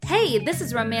Hey, this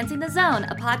is Romancing the Zone,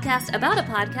 a podcast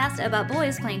about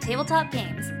boys playing tabletop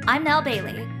games. I'm Nell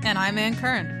Bailey. And I'm Ann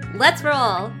Curran. Let's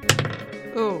roll.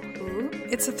 Ooh. Ooh.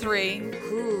 It's a 3.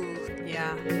 Ooh.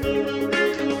 Yeah.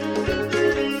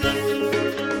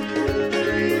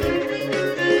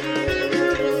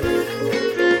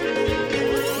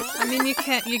 I mean,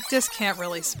 you just can't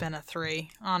really spin a 3,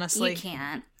 honestly. You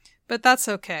can't. But that's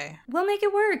okay. We'll make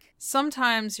it work.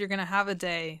 Sometimes you're going to have a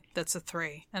day that's a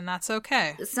 3, and that's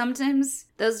okay. Sometimes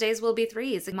those days will be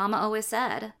 3s, like Mama always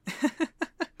said.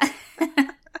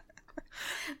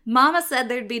 Mama said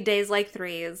there'd be days like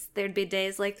 3s. There'd be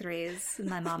days like 3s.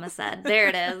 My mama said. There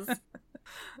it is.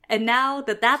 And now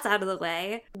that that's out of the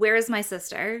way, where is my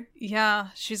sister? Yeah,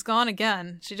 she's gone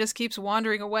again. She just keeps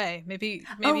wandering away. Maybe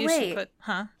you should put...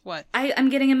 Huh? What? I'm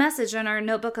getting a message on our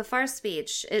Notebook of Farce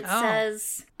speech. It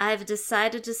says, I've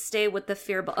decided to stay with the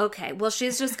Fearbolg. Okay, well,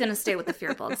 she's just going to stay with the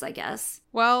Fearbolgs, I guess.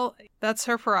 Well, that's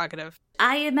her prerogative.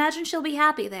 I imagine she'll be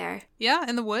happy there. Yeah,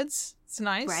 in the woods. It's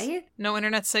nice. Right? No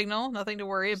internet signal, nothing to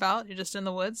worry about. You're just in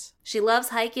the woods. She loves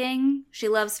hiking. She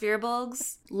loves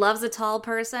Fearbolgs. Loves a tall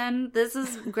person. This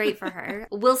is great for her.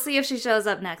 We'll see if she shows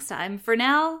up next time. For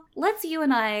now, let's you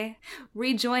and I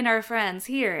rejoin our friends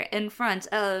here in front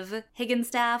of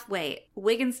Wigginstaff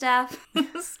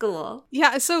School.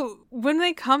 Yeah, so when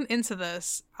they come into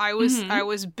this, I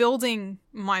was building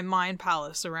my mind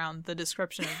palace around the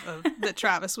description of that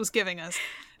Travis was giving us.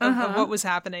 Of what was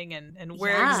happening and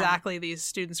where exactly these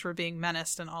students were being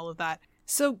menaced and all of that.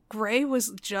 So Gray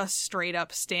was just straight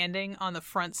up standing on the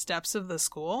front steps of the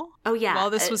school? Oh, yeah. While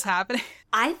this was happening?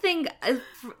 I think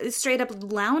straight up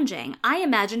lounging. I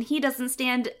imagine he doesn't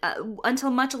stand until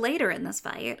much later in this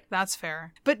fight. That's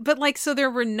fair. But like, so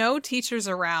there were no teachers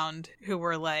around who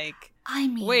were like, I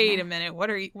mean, wait a minute, what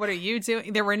are you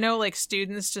doing? There were no like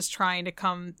students just trying to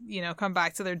come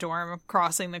back to their dorm,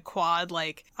 crossing the quad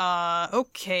like,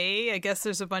 okay, I guess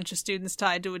there's a bunch of students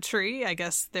tied to a tree. I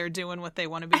guess they're doing what they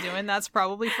want to be doing. That's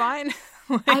probably fine.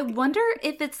 I wonder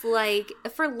if it's like,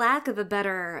 for lack of a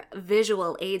better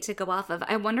visual aid to go off of,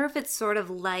 I wonder if it's sort of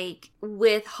like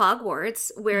with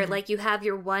Hogwarts, where like you have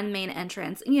your one main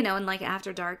entrance, and like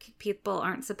after dark, people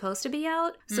aren't supposed to be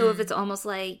out. So if it's almost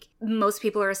like most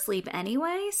people are asleep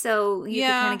anyway, so you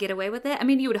can kind of get away with it. I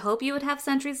mean, you would hope you would have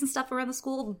sentries and stuff around the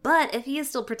school, but if he is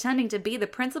still pretending to be the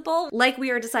principal, like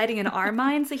we are deciding in our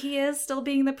minds that he is still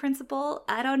being the principal,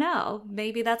 I don't know.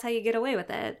 Maybe that's how you get away with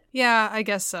it. Yeah, I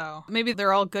guess so. Maybe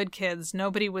they're all good kids.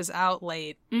 Nobody was out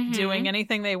late doing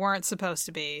anything they weren't supposed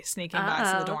to be, sneaking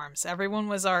back to the dorms. Everyone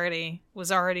was already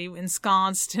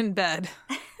ensconced in bed.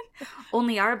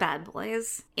 Only our bad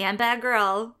boys and bad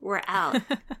girl were out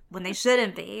when they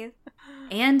shouldn't be.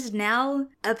 And now,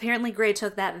 apparently Gray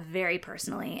took that very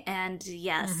personally. And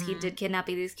yes, he did kidnap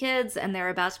these kids, and they're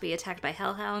about to be attacked by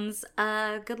hellhounds.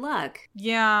 Good luck.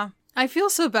 Yeah. I feel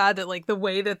so bad that, like, the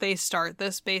way that they start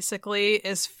this, basically,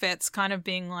 is Fitz kind of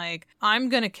being like, I'm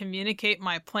going to communicate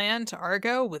my plan to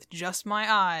Argo with just my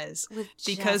eyes.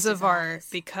 Because of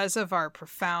our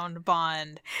profound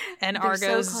bond. And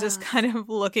Argo's just kind of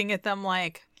looking at them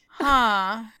like,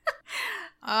 huh...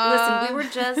 Listen, we were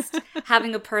just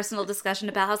having a personal discussion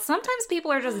about how sometimes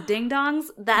people are just ding-dongs.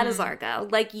 That is Argo.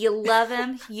 Like, you love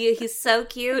him. He's so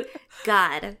cute.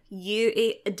 God, you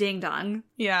a ding-dong.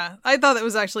 Yeah, I thought that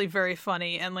was actually very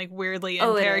funny and, like, weirdly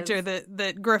in character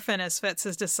that Griffin as Fitz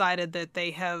has decided that they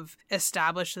have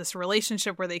established this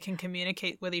relationship where they can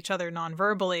communicate with each other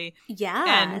non-verbally. Yeah.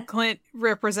 And Clint,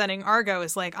 representing Argo,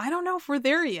 is like, I don't know if we're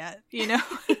there yet,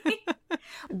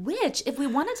 Which, if we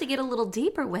wanted to get a little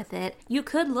deeper with it, you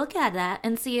could look at that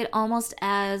and see it almost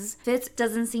as Fitz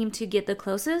doesn't seem to get the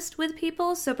closest with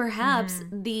people, so perhaps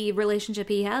the relationship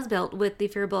he has built with the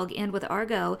Firbolg and with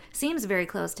Argo seems very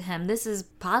close to him. This is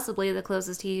possibly the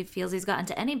closest he feels he's gotten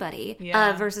to anybody.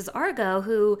 Versus Argo,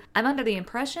 who I'm under the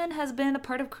impression has been a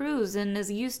part of crews and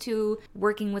is used to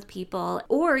working with people.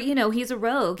 Or, he's a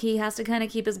rogue. He has to kind of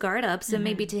keep his guard up, so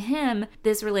maybe to him,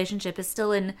 this relationship is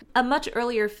still in a much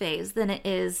earlier phase than it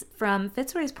is from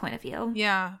Fitzroy's point of view.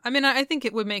 Yeah. I mean, I think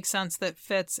it would make sense that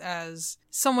Fitz, as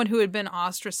someone who had been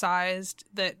ostracized,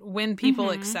 that when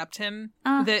people accept him,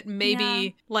 that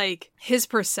maybe, like, his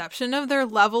perception of their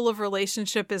level of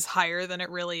relationship is higher than it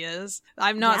really is.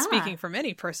 I'm not speaking from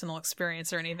any personal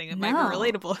experience or anything that might be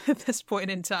relatable at this point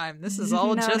in time. This is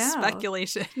all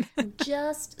speculation.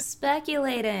 Just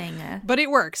speculating. But it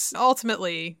works.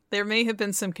 Ultimately, there may have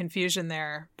been some confusion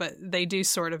there, but they do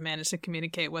sort of manage to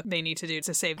communicate what they need to do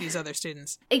to save these other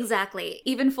students. Exactly.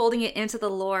 Even folding it into the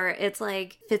lore, it's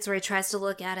like Fitzroy tries to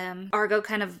look at him. Argo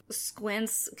kind of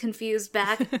squints, confused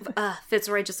back.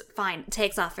 Fitzroy just, fine,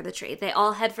 takes off for the tree. They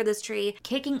all head for this tree,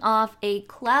 kicking off a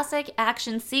classic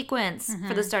action sequence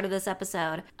for the start of this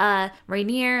episode.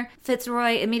 Rainier,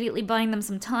 Fitzroy immediately buying them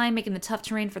some time, making the tough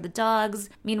terrain for the dogs.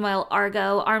 Meanwhile,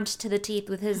 Argo, armed to the teeth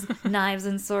with his knives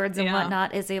and swords and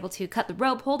whatnot, is able to cut the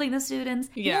rope holding the students,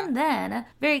 and then,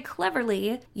 very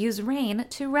cleverly, use rain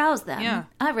to rouse them. Yeah.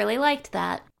 I really liked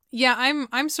that. Yeah,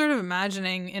 I'm sort of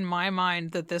imagining in my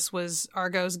mind that this was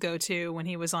Argo's go-to when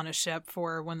he was on a ship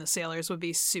for when the sailors would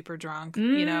be super drunk,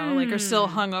 you know, like are still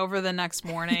hungover the next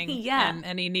morning.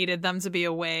 And he needed them to be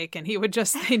awake, and they'd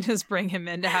just bring him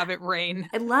in to have it rain.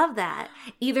 I love that.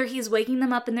 Either he's waking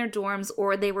them up in their dorms,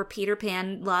 or they were Peter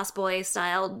Pan, Lost Boy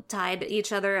style, tied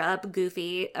each other up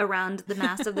goofy around the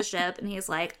mast of the ship, and he's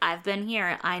like, I've been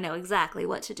here. I know exactly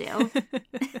what to do.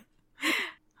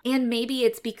 And maybe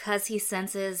it's because he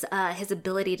senses his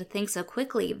ability to think so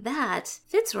quickly that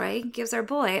Fitzroy gives our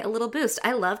boy a little boost.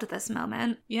 I loved this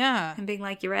moment. Yeah. And being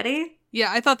like, you ready? Yeah,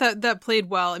 I thought that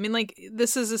played well. I mean, like,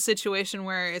 this is a situation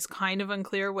where it's kind of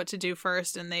unclear what to do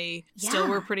first, and they still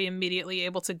were pretty immediately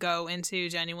able to go into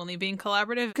genuinely being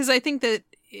collaborative. Because I think that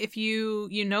if you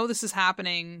know this is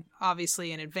happening,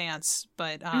 obviously, in advance,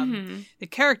 but the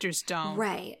characters don't.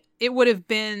 Right. It would have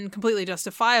been completely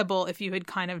justifiable if you had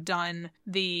kind of done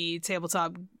the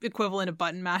tabletop equivalent of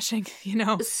button mashing, you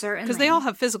know? Certainly. Because they all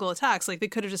have physical attacks. Like, they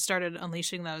could have just started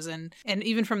unleashing those. And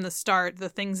even from the start, the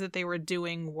things that they were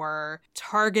doing were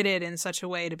targeted in such a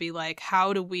way to be like,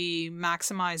 how do we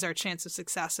maximize our chance of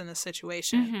success in this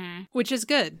situation? Which is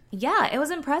good. Yeah, it was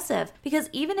impressive. Because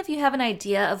even if you have an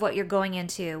idea of what you're going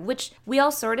into, which we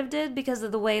all sort of did because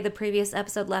of the way the previous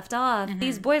episode left off,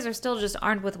 these boys are still just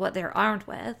armed with what they're armed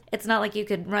with. It's not like you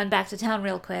could run back to town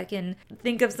real quick and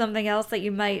think of something else that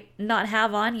you might not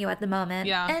have on you at the moment.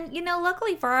 Yeah. And, you know,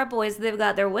 luckily for our boys, they've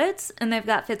got their wits and they've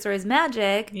got Fitzroy's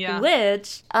magic,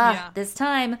 which, this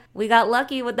time, we got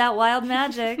lucky with that wild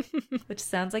magic, which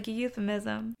sounds like a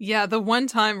euphemism. Yeah, the one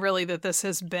time, really, that this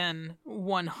has been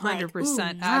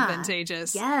 100%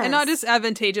 advantageous. Yes. And not just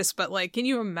advantageous, but, like, can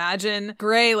you imagine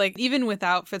Gray, like, even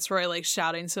without Fitzroy, like,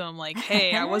 shouting to him, like,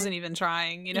 hey, I wasn't even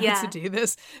trying, you know, to do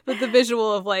this. But the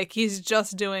visual of, like, he's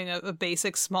just doing a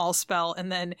basic small spell,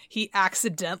 and then he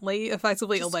accidentally,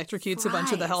 effectively just electrocutes a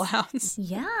bunch of the Hellhounds.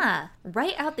 Yeah,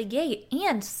 right out the gate,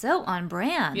 and so on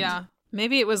brand. Yeah.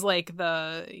 Maybe it was like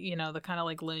the, you know, the kind of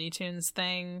like Looney Tunes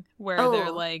thing where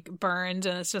they're like burned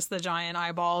and it's just the giant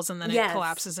eyeballs and then it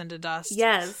collapses into dust.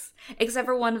 Yes. Except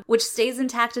for one which stays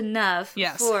intact enough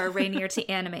for Rainier to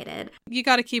animate it. You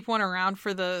got to keep one around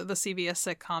for the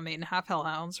CBS sitcom 8.5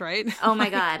 Hellhounds, right? Oh my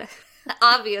God.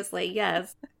 Obviously,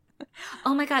 yes.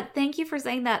 Oh my God, thank you for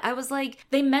saying that. I was like,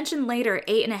 they mentioned later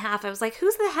 8.5. I was like,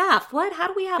 who's the half? What? How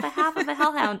do we have a half of a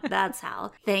hellhound? That's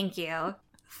how. Thank you.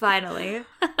 Finally.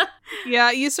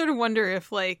 Yeah, you sort of wonder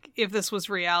if this was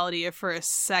reality, if for a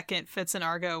second Fitz and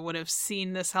Argo would have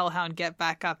seen this hellhound get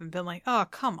back up and been like, oh,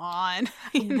 come on.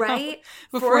 Right?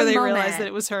 Before they realized that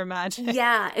it was her magic.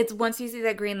 Yeah, it's once you see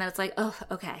that green that it's like, oh,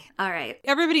 okay, all right.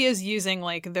 Everybody is using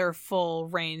like their full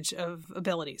range of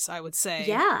abilities, I would say.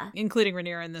 Yeah. Including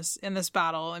Rainier in this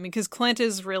battle. I mean, because Clint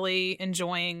is really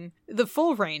enjoying the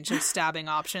full range of stabbing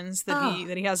options that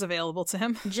he has available to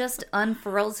him. Just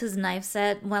unfurls his knife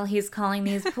set while he's calling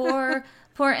these poor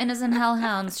innocent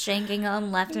hellhounds, shanking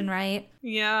them left and right.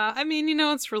 Yeah, I mean, you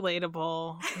know, it's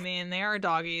relatable. I mean, they are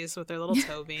doggies with their little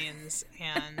toe beans,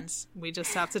 and we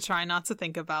just have to try not to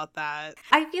think about that.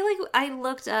 I feel like I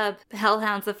looked up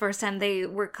hellhounds the first time they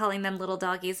were calling them little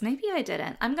doggies. Maybe I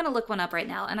didn't. I'm going to look one up right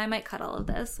now, and I might cut all of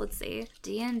this. Let's see.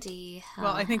 D&D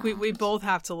hellhound. Well, I think we both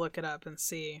have to look it up and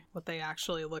see what they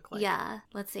actually look like. Yeah,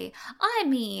 let's see. I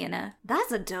mean,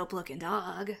 that's a dope-looking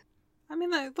dog. I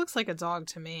mean, that looks like a dog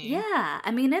to me. Yeah,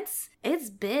 I mean, it's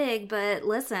big, but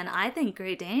listen, I think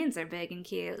Great Danes are big and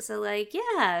cute. So, like,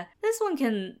 yeah, this one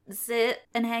can sit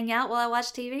and hang out while I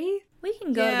watch TV. We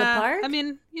can go to the park. I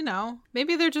mean, you know,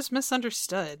 maybe they're just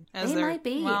misunderstood. They might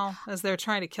be. Well, as they're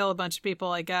trying to kill a bunch of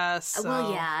people, I guess. So.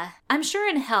 Well, yeah. I'm sure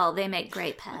in hell they make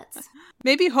great pets.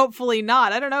 Maybe, hopefully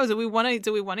not. I don't know. Do we want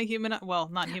to humanize? Well,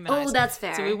 not humanize. Oh, that's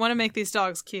fair. Do we want to make these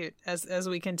dogs cute as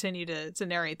we continue to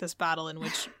narrate this battle in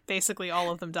which basically all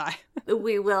of them die?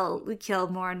 We will kill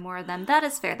more and more of them. That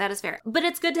is fair. But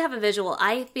it's good to have a visual.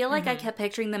 I feel like I kept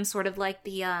picturing them sort of like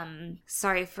the,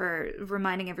 sorry for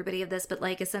reminding everybody of this, but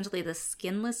like essentially the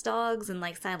skinless dogs in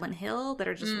like Silent Hill that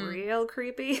are just real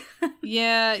creepy.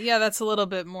 Yeah, that's a little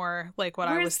bit more like what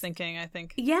I was thinking, I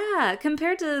think. Yeah,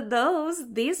 compared to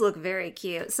those, these look very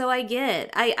cute. So I get,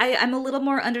 I'm a little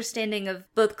more understanding of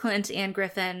both Clint and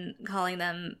Griffin calling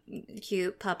them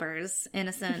cute puppers,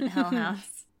 innocent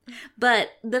hellhounds.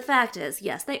 But the fact is,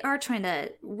 yes, they are trying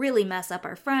to really mess up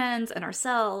our friends and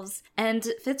ourselves, and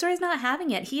Fitzroy's not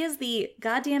having it. He is the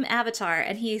goddamn Avatar,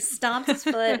 and he stomps his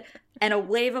foot, and a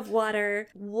wave of water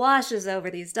washes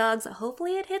over these dogs.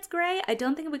 Hopefully it hits Gray. I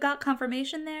don't think we got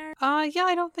confirmation there. Yeah,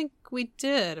 I don't think we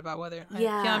did about whether...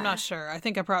 Yeah. I'm not sure. I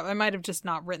think I might have just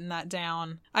not written that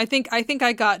down. I think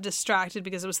I got distracted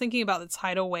because I was thinking about the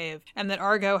tidal wave and that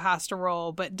Argo has to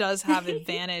roll, but does have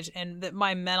advantage, and that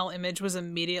my mental image was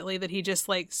immediately that he just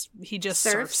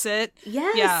surfs it.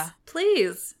 Yes, yeah.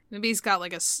 Please. Maybe he's got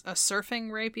like a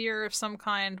surfing rapier of some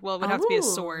kind. Well, it would have to be a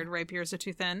sword. Rapiers are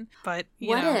too thin. But,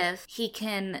 what if he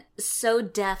can so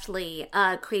deftly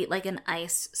create like an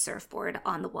ice surfboard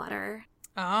on the water?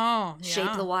 Oh, yeah.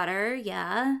 Shape the water,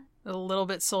 yeah. A little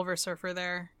bit Silver Surfer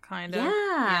there, kind of.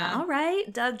 Yeah. All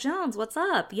right. Doug Jones, what's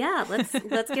up? Yeah, let's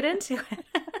get into it.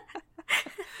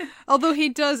 Although he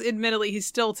does, admittedly, he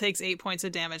still takes 8 points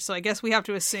of damage. So I guess we have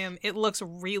to assume it looks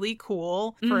really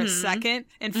cool for a second.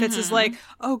 And Fitz is like,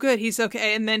 oh, good, he's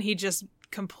okay. And then he just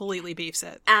completely beefs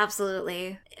it.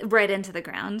 Absolutely. Right into the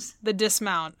ground. The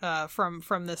dismount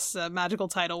from this magical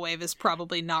tidal wave is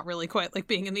probably not really quite like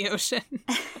being in the ocean.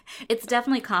 It's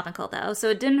definitely comical, though. So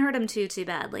it didn't hurt him too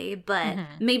badly. But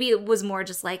maybe it was more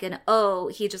just like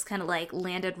he just kind of like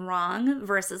landed wrong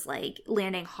versus like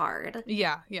landing hard.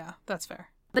 Yeah, that's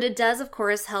fair. But it does, of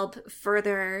course, help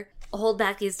further hold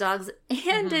back these dogs,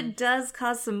 and it does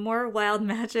cause some more wild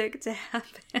magic to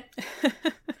happen.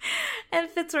 And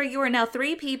Fitzroy, you are now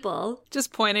 3 people.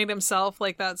 Just pointing at himself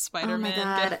like that Spider-Man. Oh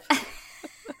my god.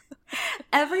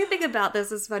 Everything about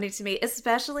this is funny to me,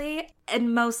 especially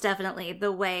and most definitely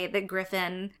the way that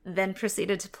Griffin then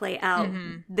proceeded to play out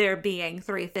there being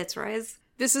 3 Fitzroys.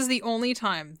 This is the only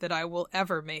time that I will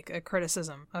ever make a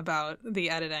criticism about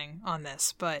the editing on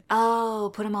this, but...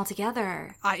 Oh, put them all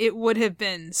together. It would have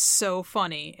been so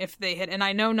funny if they had... And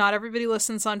I know not everybody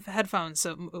listens on headphones,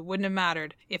 so it wouldn't have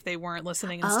mattered if they weren't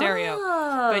listening in stereo.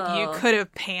 But you could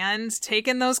have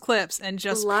taken those clips and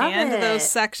just panned those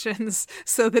sections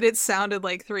so that it sounded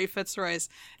like 3 Fitzroys,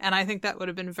 and I think that would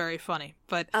have been very funny.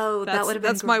 But that would have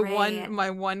been great.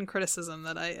 my one criticism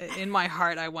that in my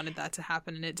heart, I wanted that to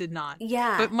happen, and it did not.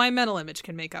 Yeah. But my mental image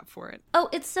can make up for it. Oh,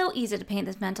 it's so easy to paint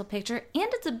this mental picture, and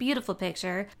it's a beautiful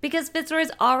picture, because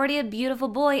Fitzroy's already a beautiful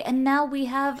boy, and now we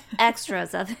have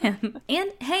extras of him.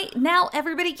 And hey, now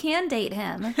everybody can date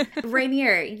him.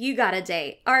 Rainier, you got a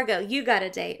date. Argo, you got a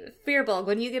date. Firbolg,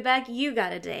 when you get back, you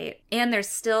got a date. And there's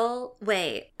still...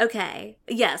 Wait, okay.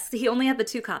 Yes, he only had the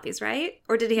 2 copies, right?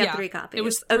 Or did he have 3 copies? It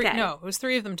was 3, no, it was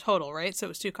 3 of them total, right? So it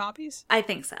was 2 copies? I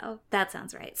think so. That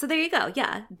sounds right. So there you go.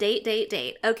 Yeah, date.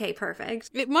 Okay, perfect.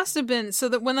 It must have been so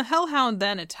that when the Hellhound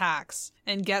then attacks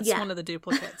and gets one of the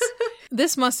duplicates,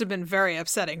 this must have been very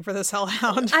upsetting for this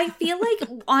Hellhound. I feel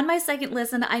like on my second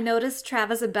listen, I noticed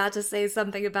Travis about to say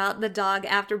something about the dog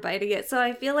after biting it. So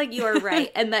I feel like you are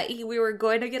right, and that we were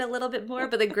going to get a little bit more,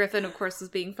 but then Griffin, of course, was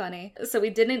being funny. So we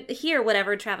didn't hear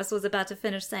whatever Travis was about to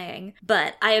finish saying,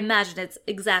 but I imagine it's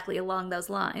exactly along those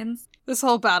lines. This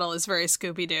whole battle is very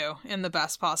Scooby-Doo in the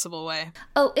best possible way.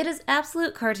 Oh, it is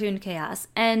absolute cartoon chaos,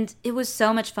 and it was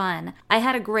so much fun. I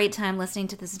had a great time listening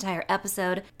to this entire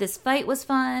episode. This fight was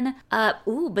fun.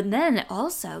 But then it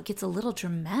also gets a little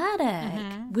dramatic.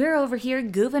 We're over here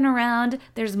goofing around.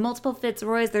 There's multiple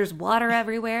Fitzroys. There's water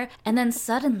everywhere. And then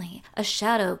suddenly, a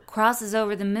shadow crosses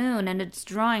over the moon, and it's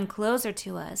drawing closer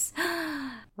to us.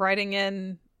 Riding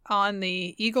in on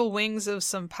the eagle wings of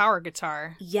some power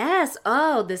guitar. Yes.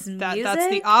 Oh, this music. That's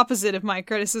the opposite of my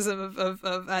criticism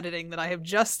of editing that I have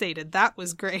just stated. That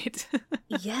was great.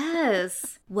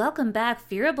 Yes. Welcome back,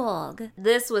 Firbolg.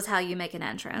 This was how you make an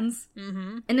entrance.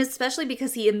 And especially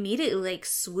because he immediately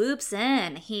swoops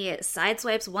in. He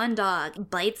sideswipes one dog,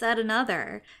 bites at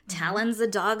another, talons the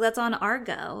dog that's on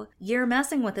Argo. You're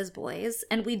messing with his boys.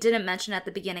 And we didn't mention at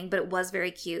the beginning, but it was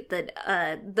very cute that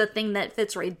the thing that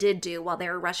Fitzroy did do while they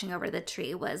were rushing over the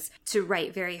tree was to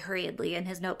write very hurriedly in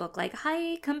his notebook, like,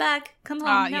 hi, come back, come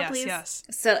home now, please. Yes.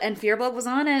 So, and Firbolg was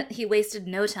on it. He wasted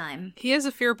no time. He is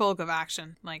a Firbolg of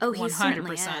action, like 100%. He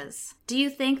certainly is. Do you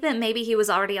think that maybe he was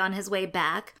already on his way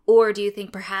back? Or do you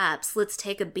think perhaps let's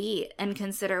take a beat and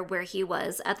consider where he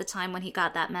was at the time when he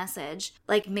got that message?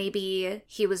 Like maybe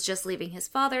he was just leaving his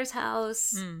father's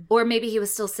house, or maybe he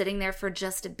was still sitting there for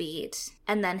just a beat,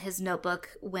 and then his notebook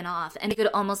went off. And it could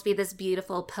almost be this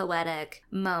beautiful poetic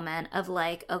moment of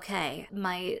like, okay,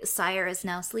 my sire is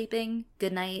now sleeping.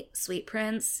 Good night, sweet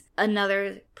prince.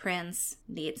 Another prince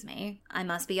needs me. I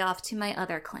must be off to my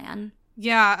other clan.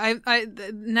 Yeah,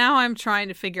 now I'm trying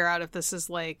to figure out if this is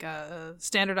like a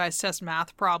standardized test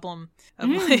math problem of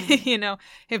like,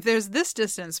 if there's this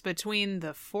distance between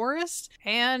the forest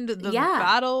and the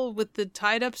battle with the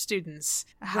tied up students,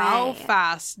 how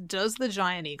fast does the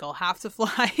giant eagle have to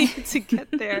fly to get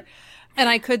there? And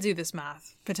I could do this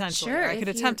math, potentially. Sure, I could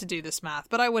attempt to do this math,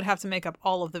 but I would have to make up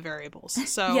all of the variables.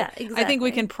 So exactly. I think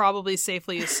we can probably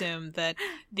safely assume that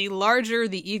the larger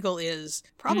the eagle is,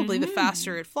 probably the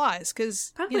faster it flies,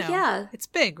 because, it's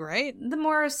big, right? The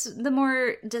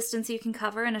more distance you can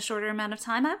cover in a shorter amount of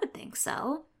time, I would think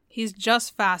so. He's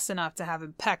just fast enough to have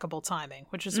impeccable timing,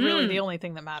 which is really the only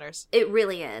thing that matters. It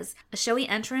really is. A showy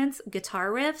entrance, guitar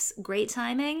riffs, great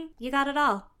timing, you got it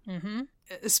all. Mm-hmm.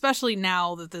 Especially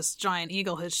now that this giant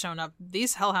eagle has shown up,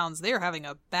 these hellhounds, they're having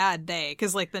a bad day.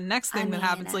 Because, like, the next thing that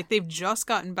happens, like, they've just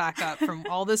gotten back up from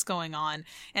all this going on,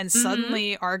 and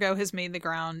suddenly Argo has made the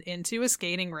ground into a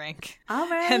skating rink. All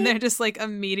right. And they're just, like,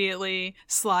 immediately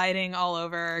sliding all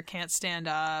over, can't stand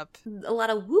up. A lot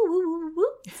of woo, woo, woo, woo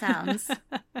sounds.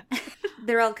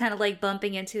 They're all kind of, like,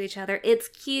 bumping into each other. It's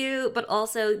cute, but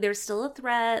also there's still a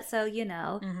threat, so,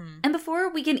 And before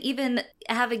we can even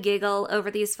have a giggle over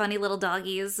these funny little doggies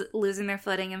losing their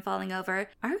footing and falling over,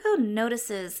 Argo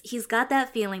notices he's got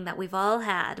that feeling that we've all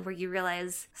had where you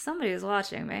realize somebody's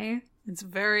watching me. It's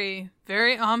very,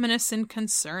 very ominous and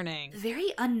concerning.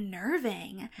 Very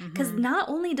unnerving. Because not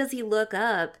only does he look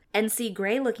up and see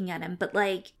Gray looking at him, but,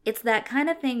 like, it's that kind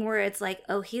of thing where it's like,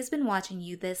 oh, he's been watching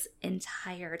you this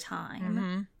entire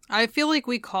time. I feel like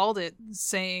we called it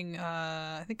saying,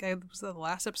 I think was that the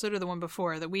last episode or the one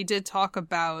before, that we did talk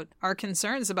about our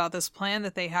concerns about this plan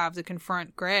that they have to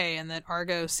confront Gray, and that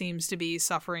Argo seems to be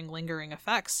suffering lingering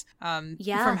effects from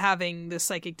having this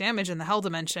psychic damage in the Hell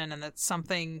Dimension, and that's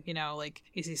something, like,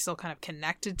 is he still kind of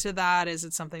connected to that? Is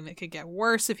it something that could get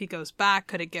worse if he goes back?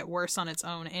 Could it get worse on its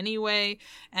own anyway?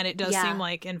 And it does seem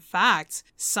like, in fact,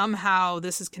 somehow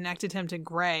this has connected him to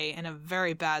Gray in a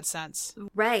very bad sense.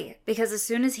 Right, because as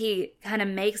soon as he kind of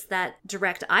makes that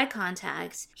direct eye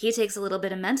contact, he takes a little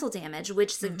bit of mental damage,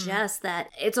 which suggests that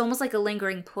it's almost like a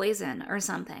lingering poison or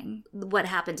something, what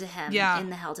happened to him in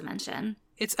the Hell Dimension.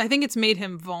 I think it's made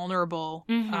him vulnerable,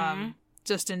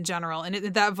 just in general. And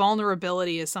that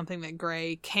vulnerability is something that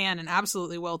Gray can and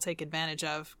absolutely will take advantage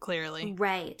of, clearly.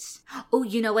 Right. Oh,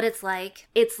 you know what it's like?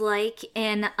 It's like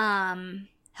in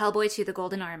Hellboy 2: The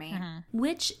Golden Army,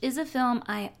 which is a film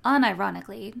I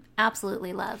unironically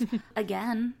absolutely love.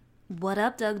 Again, what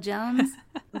up, Doug Jones?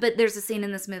 But there's a scene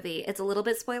in this movie. It's a little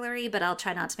bit spoilery, but I'll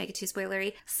try not to make it too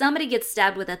spoilery. Somebody gets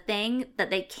stabbed with a thing that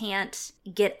they can't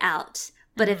get out.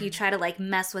 But if you try to, like,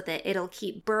 mess with it, it'll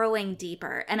keep burrowing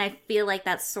deeper. And I feel like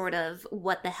that's sort of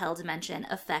what the Hell Dimension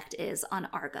effect is on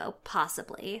Argo,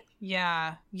 possibly.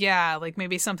 Yeah, like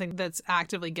maybe something that's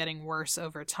actively getting worse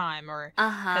over time, or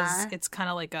it's kind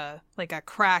of like a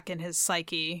crack in his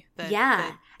psyche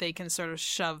that they can sort of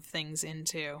shove things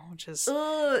into, which is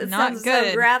it not sounds good.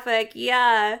 So graphic,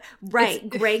 right.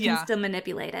 Gray can still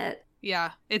manipulate it.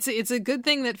 Yeah, it's a good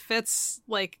thing that Fitz,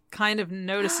 like, kind of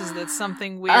notices that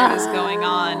something weird is going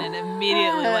on and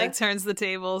immediately, like, turns the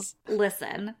tables.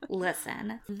 Listen.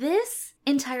 This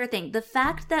entire thing, the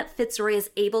fact that Fitzroy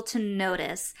is able to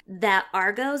notice that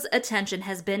Argo's attention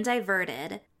has been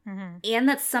diverted and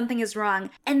that something is wrong,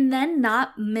 and then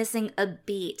not missing a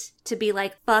beat to be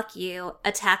like, fuck you,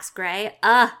 attacks Gray.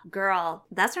 Girl,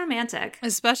 that's romantic.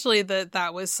 Especially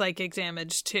that was psychic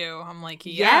damage, too. I'm like,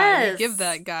 you give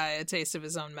that guy a taste of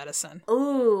his own medicine.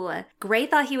 Ooh, Gray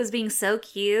thought he was being so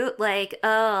cute. Like,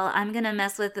 oh, I'm gonna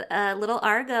mess with little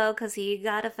Argo because he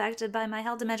got affected by my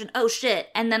Hell Dimension. Oh, shit.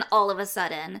 And then all of a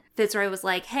sudden, Fitzroy was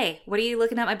like, hey, what are you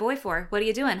looking at my boy for? What are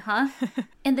you doing, huh?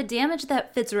 And the damage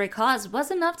that Fitzroy caused was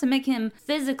enough to make him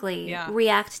physically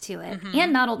react to it.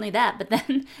 And not only that, but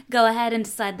then go ahead and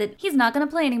decide that he's not going to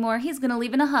play anymore. He's going to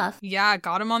leave in a huff. Yeah,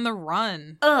 got him on the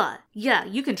run. Yeah,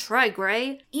 you can try,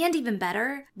 Gray. And even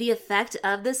better, the effect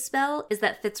of this spell is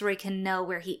that Fitzroy can know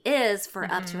where he is for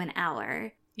up to an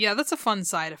hour. Yeah, that's a fun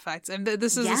side effect. And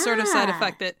this is the sort of side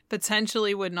effect that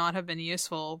potentially would not have been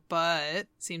useful, but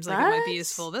seems like it might be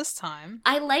useful this time.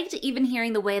 I liked even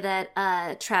hearing the way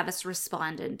that Travis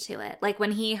responded to it. Like,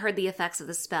 when he heard the effects of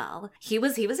the spell, he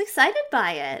was excited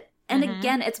by it. And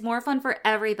again, it's more fun for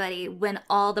everybody when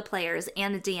all the players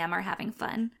and the DM are having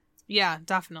fun. Yeah,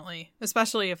 definitely.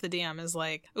 Especially if the DM is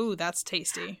like, ooh, that's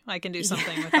tasty. I can do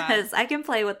something with that. Yes, I can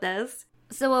play with this.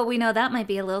 So we know that might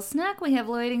be a little snack we have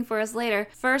waiting for us later.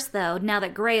 First, though, now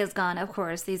that Gray is gone, of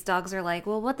course, these dogs are like,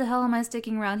 well, what the hell am I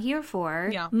sticking around here for?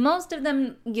 Yeah. Most of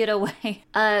them get away.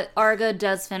 Argo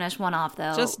does finish one off,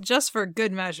 though. Just for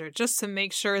good measure, just to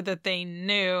make sure that they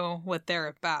knew what they're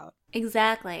about.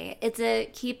 Exactly. It's a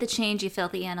keep the change, you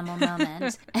filthy animal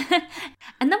moment.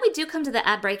 And then we do come to the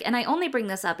ad break, and I only bring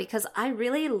this up because I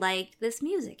really like this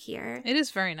music here. It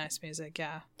is very nice music,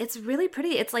 yeah. It's really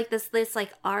pretty. It's like this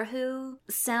like Arhu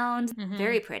sound.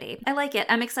 Very pretty. I like it.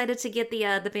 I'm excited to get the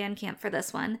Bandcamp for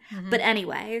this one. But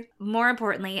anyway, more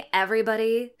importantly,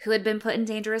 everybody who had been put in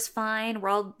danger is fine. We're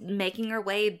all making our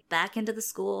way back into the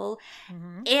school.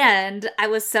 And I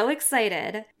was so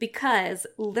excited because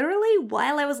literally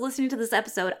while I was listening to this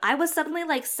episode, I was suddenly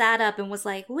like sat up and was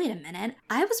like, wait a minute,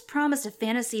 I was promised a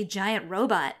fantasy giant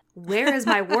robot. Where is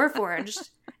my Warforged?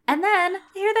 And then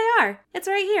here they are. It's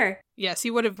right here. Yes,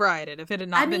 you would have rioted if it had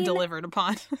not been delivered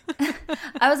upon.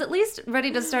 I was at least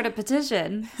ready to start a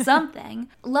petition, something.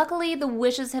 Luckily, the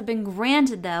wishes have been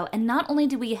granted, though, and not only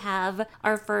do we have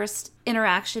our first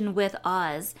interaction with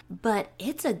Oz, but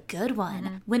it's a good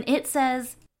one. When it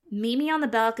says, meet me on the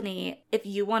balcony if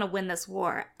you want to win this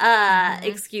war.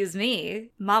 Excuse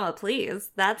me. Mama, please.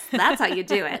 That's how you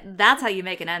do it. That's how you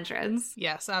make an entrance.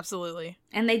 Yes, absolutely.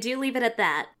 And they do leave it at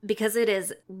that because it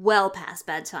is well past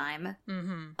bedtime.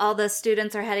 All the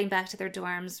students are heading back to their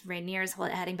dorms. Rainier's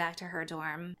heading back to her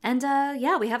dorm. And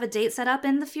yeah, we have a date set up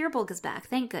and the Firbolg is back.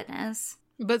 Thank goodness.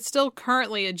 But still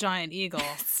currently a giant eagle.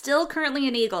 Still currently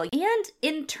an eagle. And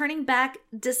in turning back,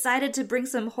 decided to bring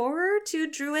some horror to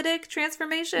druidic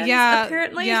transformations,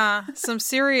 apparently. Yeah, some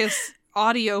serious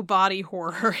audio body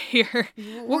horror here.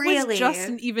 What was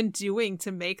Justin even doing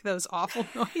to make those awful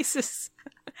noises?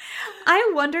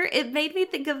 I wonder, it made me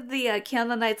think of the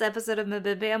Candle Nights episode of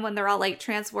Mabim when they're all like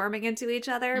transforming into each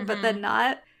other, but then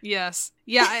not. Yes.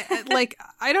 Yeah,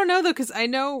 I don't know though, because I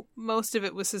know most of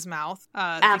it was his mouth,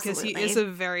 because he is a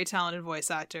very talented voice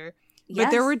actor.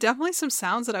 But there were definitely some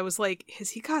sounds that I was like,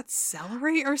 has he got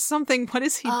celery or something? What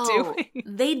is he doing?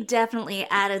 They definitely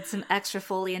added some extra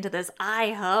Foley into this,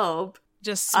 I hope.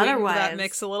 Just sweeten that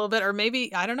mix a little bit. Or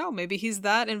maybe, I don't know, maybe he's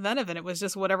that inventive and it was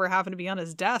just whatever happened to be on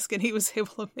his desk and he was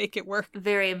able to make it work.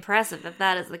 Very impressive if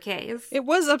that is the case. It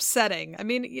was upsetting. I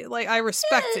mean, like, I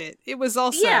respect it. It was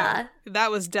also,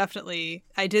 that was definitely,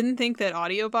 I didn't think that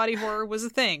audio body horror was a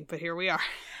thing, but here we are.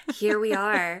 Here we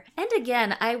are. And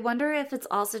again, I wonder if it's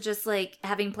also just like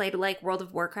having played like World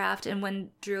of Warcraft and when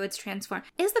druids transform.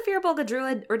 Is the Firbolg a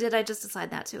druid or did I just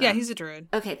decide that too? Yeah, he's a druid.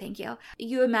 Okay, thank you.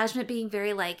 You imagine it being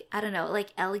very like, I don't know,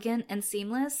 like elegant and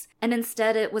seamless. And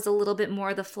instead it was a little bit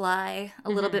more the fly,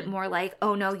 a little bit more like,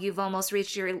 oh no, you've almost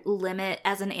reached your limit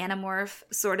as an Animorph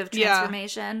sort of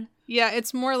transformation. Yeah,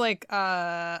 it's more like,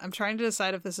 I'm trying to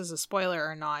decide if this is a spoiler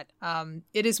or not.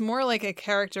 It is more like a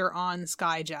character on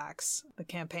Skyjacks, the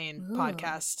campaign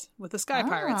podcast with the Sky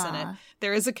Pirates in it.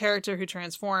 There is a character who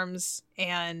transforms,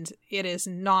 and it is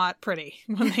not pretty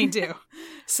when they do.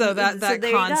 So that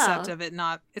concept of it,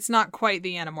 it's not quite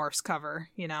the Animorphs cover,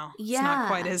 you know? Yeah.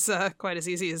 It's not quite as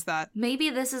easy as that. Maybe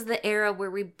this is the era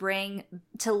where we bring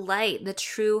to light the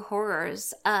true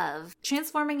horrors of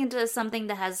transforming into something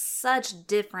that has such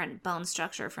different bone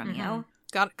structure from you.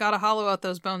 Gotta hollow out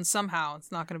those bones somehow.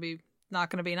 It's not gonna be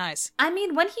nice. I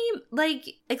mean, when he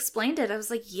like explained it, I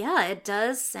was like, yeah, it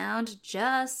does sound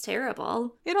just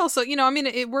terrible. It also, you know, I mean,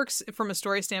 it works from a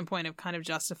story standpoint of kind of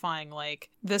justifying like,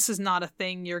 this is not a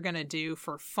thing you're gonna do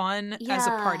for fun as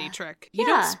a party trick. You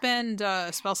don't spend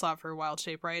a spell slot for a wild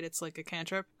shape, right? It's like a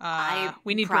cantrip.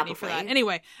 We need Brittany for that.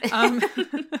 Anyway,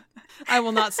 I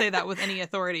will not say that with any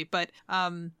authority, but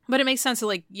it makes sense to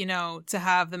like, you know, to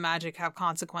have the magic have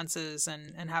consequences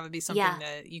and have it be something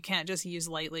that you can't just use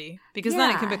lightly, because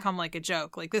then it can become like a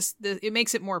joke. Like this it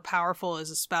makes it more powerful as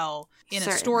a spell in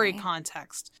a story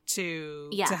context to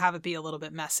have it be a little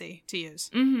bit messy to use.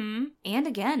 And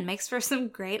again, makes for some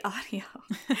great audio.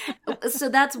 So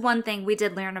that's one thing we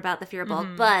did learn about the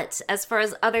Firbolg, but as far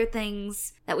as other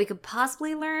things that we could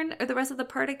possibly learn, or the rest of the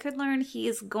party could learn,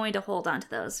 he's going to hold on to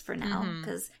those for now,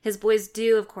 because his boys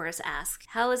do, of course, ask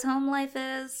how his home life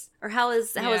is, or how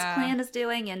his clan is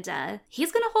doing, and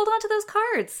he's going to hold on to those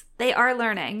cards. They are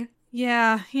learning.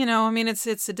 Yeah, you know, I mean, it's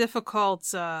a difficult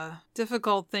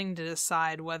thing to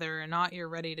decide whether or not you're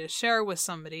ready to share with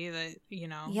somebody that, you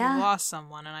know, you lost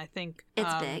someone, and I think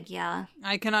it's big,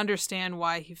 I can understand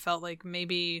why he felt like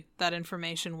maybe that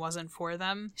information wasn't for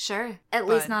them. Sure, at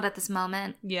least not at this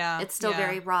moment. Yeah, it's still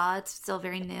very raw. It's still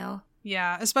very new.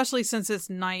 Yeah, especially since it's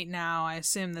night now. I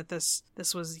assume that this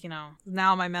was, you know,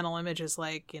 now my mental image is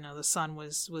like, you know, the sun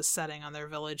was setting on their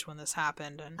village when this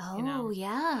happened, and you know,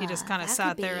 he just kind of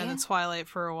sat there in the twilight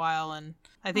for a while, and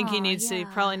I think he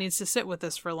probably needs to sit with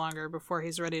this for longer before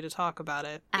he's ready to talk about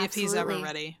it. Absolutely. If he's ever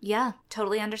ready. Yeah,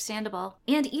 totally understandable.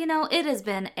 And you know, it has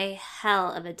been a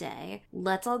hell of a day.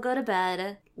 Let's all go to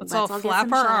bed. Let's all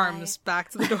flap our arms back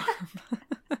to the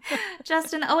dorm.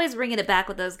 Justin, always bringing it back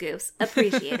with those goofs.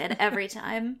 Appreciated every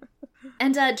time.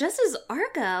 And just as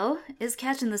Argo is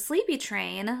catching the sleepy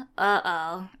train,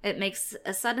 it makes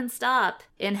a sudden stop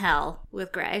in hell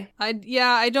with Gray.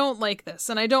 I don't like this.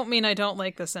 And I don't mean I don't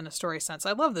like this in a story sense.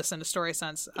 I love this in a story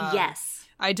sense. Yes.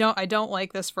 I don't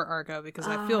like this for Argo because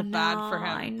I feel bad for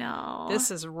him. I know.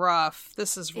 This is rough.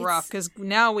 This is rough because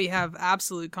now we have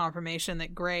absolute confirmation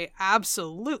that Gray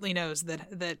absolutely knows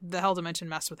that the Hell Dimension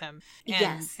messed with him.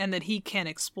 And that he can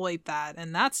exploit that.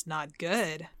 And that's not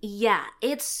good. Yeah,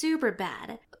 it's super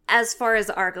bad. As far as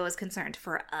Argo is concerned,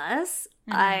 for us,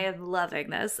 I am loving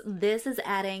this. This is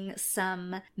adding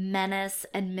some menace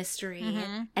and mystery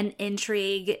and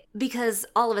intrigue because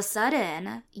all of a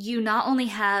sudden, you not only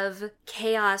have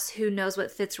Chaos who knows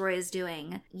what Fitzroy is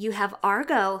doing, you have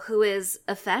Argo who is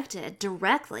affected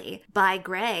directly by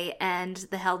Gray and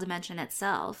the Hell Dimension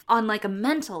itself on like a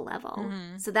mental level.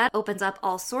 So that opens up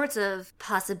all sorts of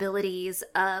possibilities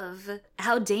of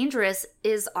how dangerous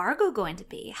is Argo going to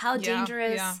be? How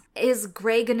dangerous is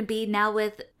Gray going to be now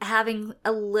with having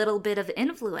a little bit of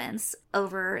influence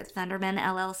over Thunderman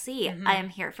LLC? I am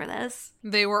here for this.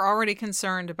 They were already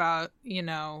concerned about,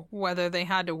 whether they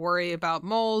had to worry about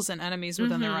moles and enemies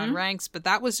within their own ranks, but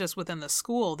that was just within the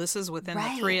school. This is within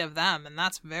the three of them, and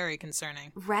that's very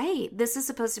concerning. Right. This is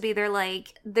supposed to be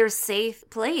their safe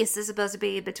place is supposed to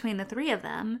be between the three of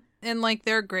them. And like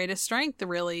their greatest strength,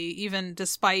 really, even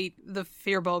despite the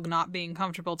Firbolg not being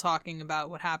comfortable talking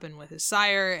about what happened with his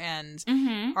sire and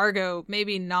Argo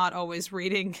maybe not always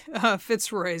reading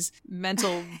Fitzroy's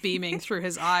mental beaming through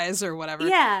his eyes or whatever.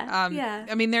 Yeah.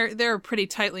 I mean, they're a pretty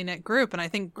tightly knit group, and I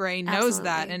think Gray knows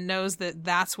that and knows that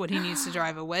that's what he needs to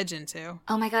drive a wedge into.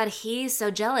 Oh my God, he's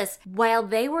so jealous. While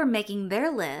they were making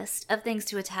their list of things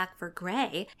to attack for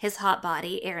Gray, his hot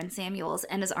body, Aaron Samuels,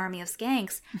 and his army of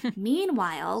skanks,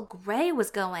 meanwhile, Gray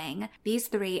was going, these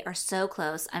three are so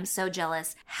close. I'm so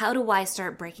jealous. How do I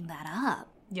start breaking that up?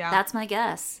 Yeah. That's my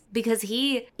guess. Because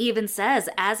he even says,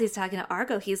 as he's talking to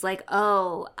Argo, he's like,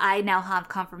 oh, I now have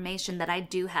confirmation that I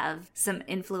do have some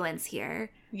influence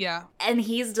here. Yeah. And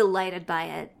he's delighted by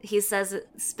it. He says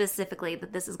specifically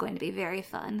that this is going to be very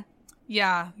fun.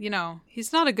 Yeah,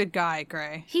 he's not a good guy,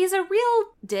 Gray. He's a real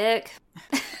dick.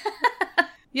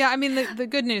 Yeah, I mean, the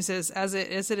good news is,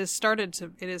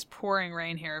 it is pouring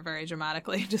rain here very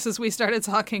dramatically, just as we started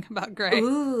talking about Gray.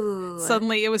 Ooh.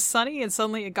 Suddenly it was sunny, and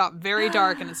suddenly it got very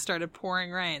dark, and it started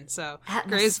pouring rain. So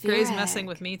Gray's messing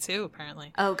with me too,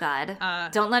 apparently. Oh, God.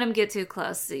 Don't let him get too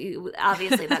close.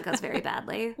 Obviously, that goes very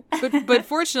badly. But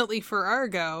fortunately for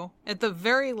Argo, at the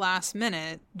very last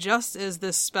minute, just as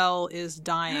this spell is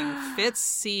dying, Fitz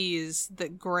sees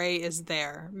that Gray is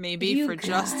there, maybe for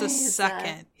just a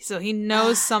second. So he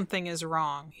knows something is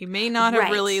wrong. He may not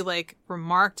have really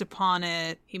remarked upon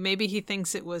it. Maybe he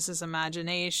thinks it was his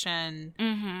imagination.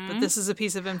 But this is a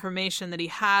piece of information that he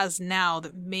has now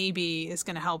that maybe is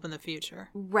going to help in the future.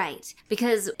 Right.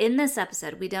 Because in this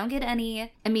episode, we don't get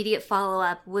any immediate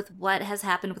follow-up with what has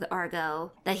happened with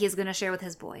Argo that he's going to share with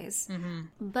his boys.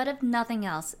 But if nothing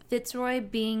else, Fitzroy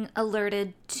being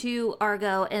alerted to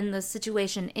Argo and the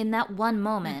situation in that one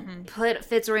moment put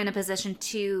Fitzroy in a position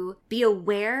to be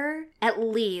aware at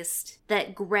least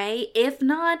that Gray, if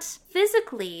not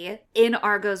physically in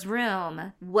Argo's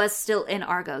room, was still in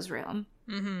Argo's room.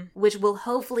 Which will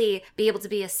hopefully be able to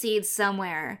be a seed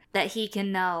somewhere that he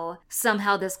can know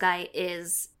somehow this guy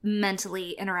is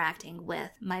mentally interacting with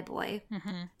my boy.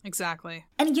 Exactly.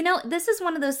 And this is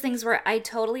one of those things where I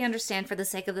totally understand for the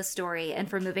sake of the story and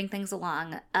for moving things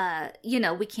along,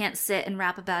 we can't sit and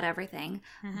rap about everything.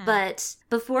 But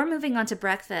before moving on to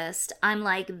breakfast, I'm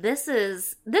like, this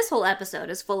whole episode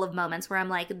is full of moments where I'm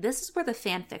like, this is where the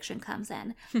fan fiction comes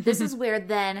in. This is where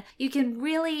then you can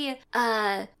really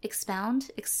expand.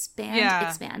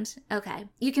 Okay.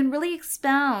 You can really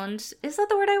expound. Is that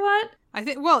the word I want? I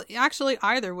think, well, actually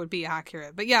either would be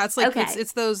accurate. But yeah, it's like,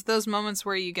 it's those moments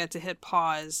where you get to hit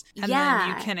pause and then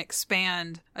you can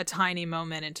expand a tiny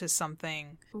moment into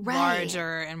something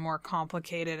larger and more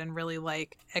complicated and really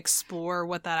explore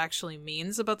what that actually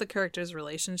means about the characters'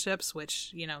 relationships,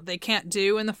 which, they can't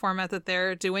do in the format that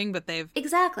they're doing, but there's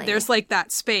that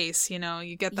space,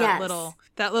 you get that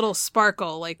little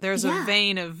sparkle, there's a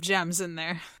vein of gems in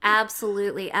there.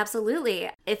 Absolutely.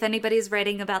 If anybody's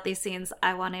writing about these scenes,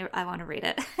 I want to read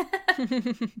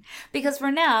it. Because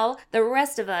for now, the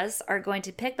rest of us are going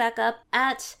to pick back up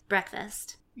at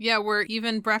breakfast. Yeah, we're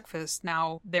even breakfast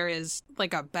now. There is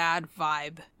a bad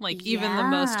vibe. Even the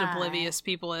most oblivious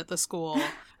people at the school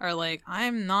are like,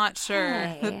 I'm not sure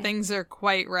that things are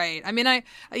quite right. I mean,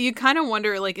 you kind of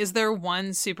wonder, like, is there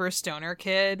one super stoner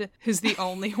kid who's the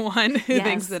only one who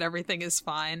thinks that everything is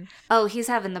fine? Oh, he's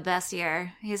having the best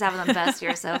year. He's having the best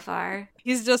year so far.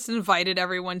 He's just invited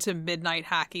everyone to midnight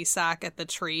hacky sack at the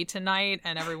tree tonight,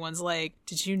 and everyone's like,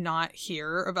 did you not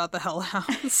hear about the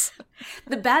Hellhounds?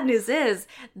 The bad news is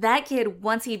that kid,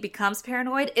 once he becomes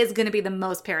paranoid, is going to be the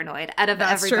most paranoid out of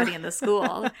everybody in the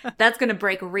school. That's going to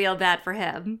break real bad for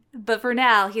him. But for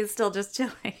now, he's still just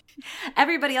chilling.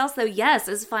 Everybody else, though, yes,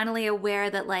 is finally aware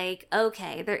that, like,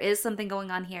 okay, there is something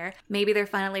going on here. Maybe they're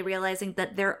finally realizing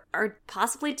that there are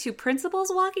possibly two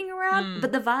principals walking around,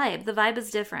 but the vibe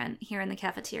is different here in the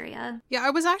cafeteria. Yeah, I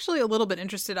was actually a little bit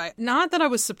interested. Not that I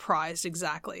was surprised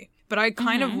exactly, but I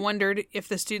kind of wondered if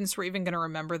the students were even going to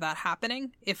remember that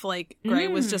happening. If, like, Gray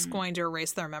was just going to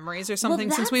erase their memories or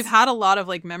something, since we've had a lot of,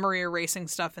 like, memory erasing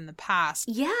stuff in the past.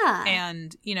 Yeah.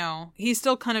 And, you know, he's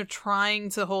still kind of trying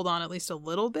to hold on at least a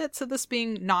little bit to this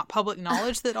being not public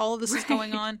knowledge that all of this is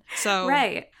going on. So,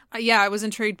 yeah, I was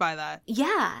intrigued by that.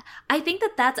 Yeah. I think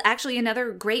that that's actually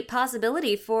another great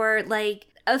possibility for, like,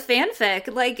 a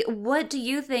fanfic. Like, what do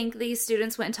you think these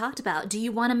students went and talked about? Do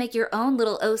you want to make your own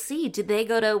little OC? Did they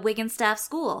go to Wigginstaff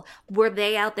School? Were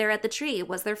they out there at the tree?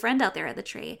 Was their friend out there at the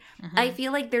tree? I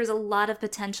feel like there's a lot of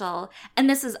potential. And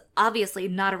this is obviously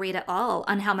not a read at all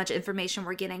on how much information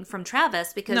we're getting from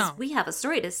Travis, because we have a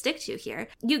story to stick to here.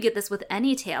 You get this with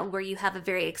any tale where you have a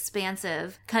very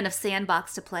expansive kind of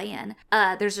sandbox to play in.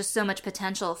 There's just so much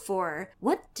potential for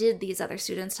what did these other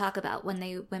students talk about when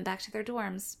they went back to their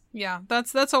dorms? Yeah,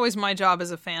 that's always my job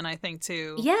as a fan, I think,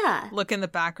 to look in the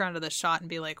background of the shot and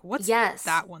be like, what's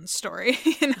that one's story?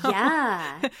 You know?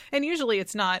 Yeah. And usually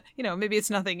it's not, you know, maybe it's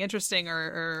nothing interesting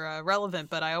or relevant,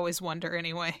 but I always wonder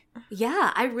anyway.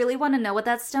 Yeah, I really want to know what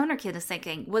that stoner kid is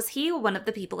thinking. Was he one of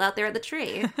the people out there at the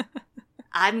tree?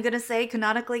 I'm going to say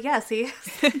canonically, yes, he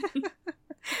is.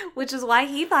 Which is why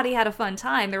he thought he had a fun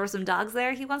time. There were some dogs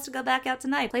there. He wants to go back out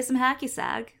tonight, play some hacky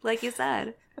sack, like you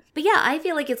said. But yeah, I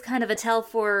feel like it's kind of a tell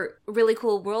for really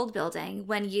cool world building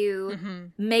when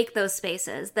you make those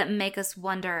spaces that make us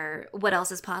wonder what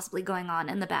else is possibly going on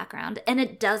in the background. And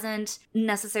it doesn't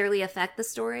necessarily affect the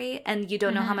story, and you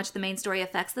don't know how much the main story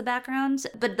affects the background,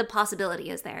 but the possibility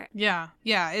is there. Yeah,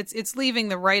 it's leaving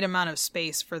the right amount of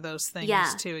space for those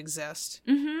things to exist.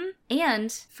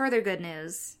 And further good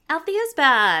news, Althea's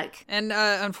back. And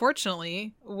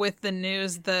unfortunately, with the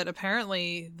news that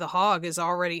apparently the Hog is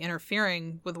already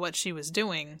interfering with what she was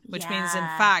doing, which means, in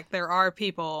fact, there are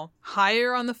people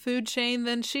higher on the food chain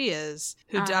than she is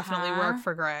who definitely work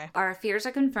for Gray. Our fears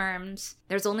are confirmed.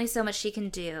 There's only so much she can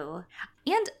do.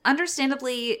 And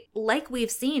understandably, like we've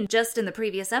seen just in the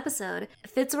previous episode,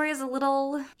 Fitzroy is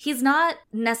he's not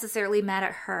necessarily mad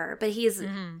at her, but he's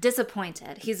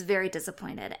disappointed. He's very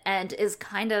disappointed and is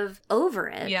kind of over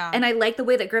it. Yeah. And I like the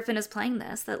way that Griffin is playing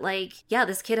this, that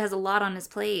this kid has a lot on his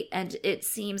plate, and it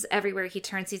seems everywhere he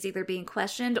turns he's either being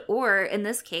questioned or, in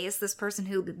this case, this person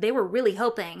who they were really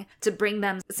hoping to bring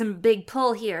them some big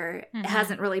pull here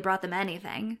hasn't really brought them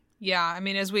anything. Yeah, I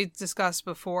mean, as we discussed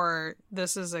before,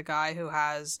 this is a guy who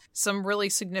has some really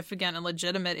significant and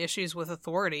legitimate issues with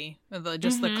authority,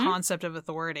 just the concept of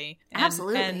authority.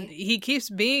 Absolutely. And he keeps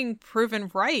being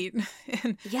proven right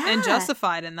and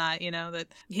justified in that, you know, that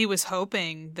he was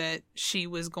hoping that she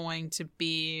was going to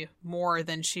be more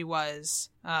than she was.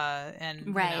 You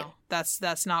know,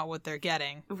 that's not what they're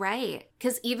getting. Right.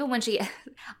 Because even when she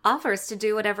offers to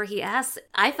do whatever he asks,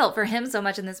 I felt for him so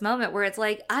much in this moment where it's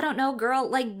like, I don't know, girl,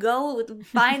 like, go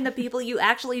find the people you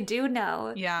actually do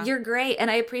know. Yeah. You're great,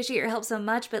 and I appreciate your help so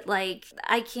much, but, like,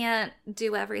 I can't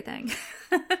do everything.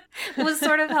 Was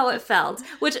sort of how it felt,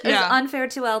 which is unfair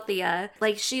to Althea.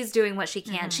 Like, she's doing what she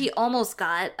can. She almost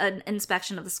got an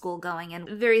inspection of the school going, and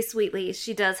very sweetly,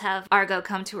 she does have Argo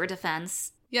come to her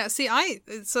defense. Yeah, see,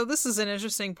 so this is an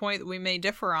interesting point that we may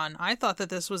differ on. I thought that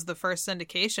this was the first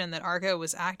indication that Argo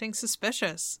was acting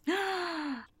suspicious.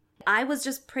 I was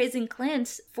just praising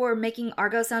Clint for making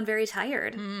Argo sound very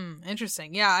tired.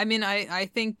 Interesting. Yeah, I mean, I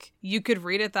think you could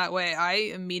read it that way. I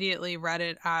immediately read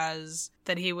it as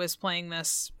that he was playing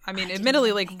this, I mean,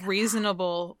 admittedly, like,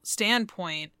 reasonable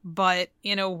standpoint, but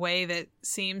in a way that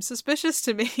seems suspicious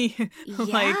to me.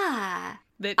 Yeah.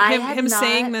 That him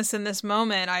saying this in this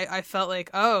moment, I felt like,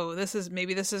 oh, this is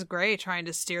Grey trying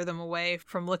to steer them away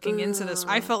from looking into this.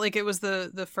 I felt like it was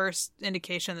the first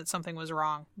indication that something was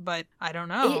wrong, but I don't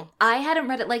know. I hadn't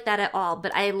read it like that at all,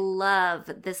 but I love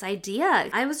this idea.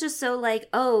 I was just so like,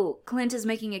 oh, Clint is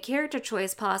making a character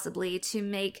choice possibly to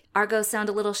make Argo sound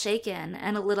a little shaken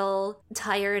and a little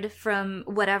tired from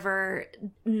whatever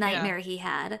nightmare he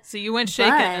had. So you went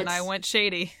shaken and I went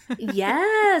shady.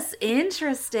 Yes,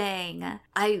 interesting.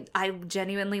 I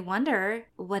genuinely wonder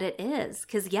what it is.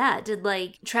 Because, did,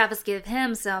 like, Travis give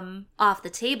him some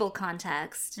off-the-table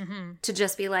context to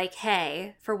just be like,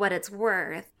 hey, for what it's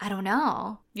worth? I don't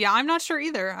know. Yeah, I'm not sure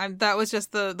either. That was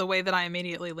just the way that I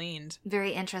immediately leaned.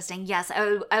 Very interesting. Yes,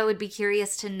 I would be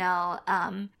curious to know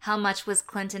how much was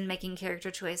Clinton making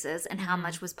character choices and how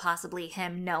much was possibly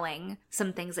him knowing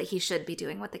some things that he should be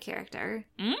doing with the character.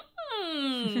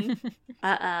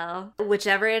 Uh-oh.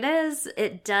 Whichever it is,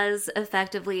 it does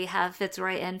effectively have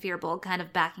Fitzroy and Firbolg kind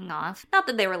of backing off. Not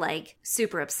that they were, like,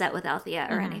 super upset with Althea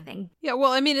or anything. Yeah,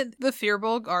 well, I mean, the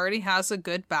Firbolg already has a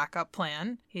good backup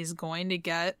plan. He's going to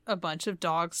get a bunch of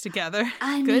dogs together.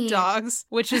 Good dogs,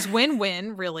 which is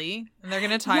win-win, really. And they're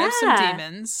going to tie up some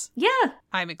demons. Yeah.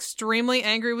 I'm extremely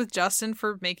angry with Justin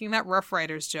for making that Rough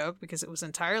Riders joke because it was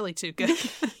entirely too good.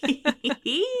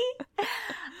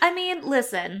 I mean,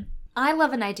 listen. I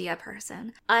love an idea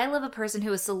person. I love a person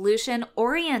who is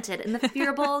solution-oriented, and the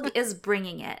Firbolg is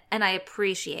bringing it, and I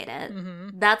appreciate it.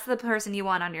 That's the person you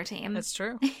want on your team. That's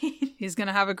true. He's going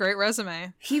to have a great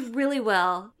resume. He really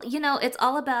will. You know, it's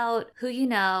all about who you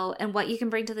know and what you can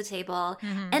bring to the table.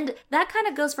 And that kind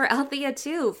of goes for Althea,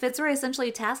 too. Fitzroy essentially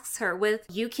tasks her with,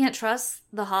 you can't trust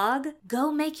the hog?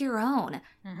 Go make your own.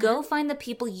 Go find the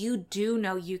people you do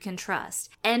know you can trust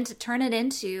and turn it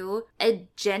into a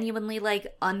genuinely,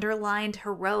 like, underlined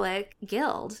heroic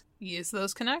guild. Use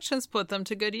those connections, put them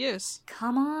to good use.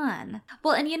 Come on.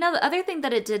 Well, and you know, the other thing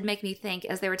that it did make me think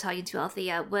as they were talking to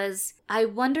Althea was, I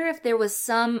wonder if there was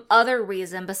some other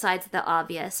reason besides the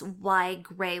obvious why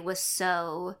Grey was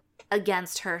so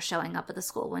against her showing up at the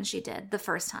school when she did the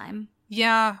first time.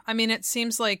 Yeah, I mean, it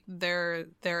seems like there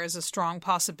is a strong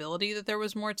possibility that there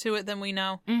was more to it than we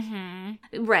know.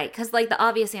 Right, because, like, the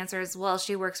obvious answer is, well,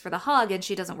 she works for the hog and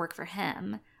she doesn't work for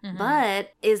him.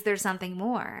 But is there something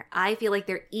more? I feel like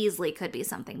there easily could be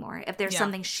something more. If there's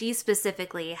something she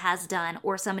specifically has done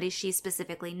or somebody she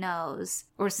specifically knows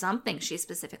or something she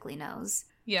specifically knows.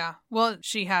 Yeah, well,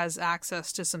 she has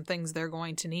access to some things they're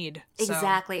going to need. So.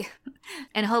 Exactly.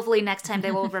 And hopefully next time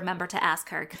they will remember to ask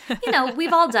her. You know,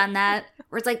 we've all done that.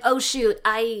 Where it's like, oh, shoot,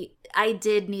 I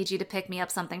did need you to pick me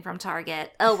up something from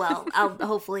Target. Oh, well,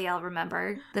 hopefully I'll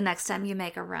remember the next time you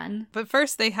make a run. But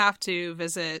first they have to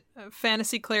visit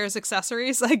Fantasy Claire's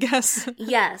accessories, I guess.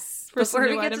 Yes. Before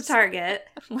we get to Target,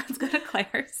 let's go to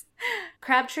Claire's.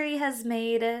 Crabtree has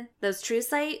made those True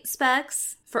Sight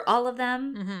specs for all of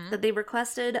them that they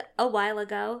requested a while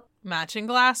ago. Matching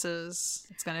glasses.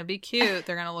 It's going to be cute.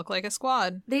 They're going to look like a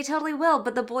squad. They totally will,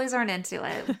 but the boys aren't into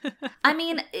it. I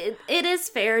mean, it is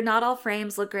fair. Not all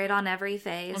frames look great on every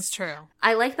face. That's true.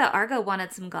 I like that Argo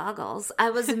wanted some goggles.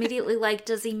 I was immediately like,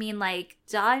 does he mean like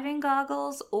diving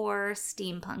goggles or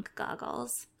steampunk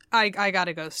goggles? I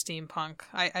gotta go steampunk.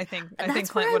 I think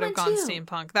Clint would have gone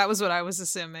steampunk. That was what I was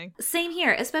assuming. Same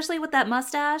here, especially with that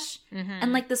mustache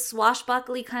and like the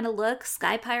swashbuckly kind of look.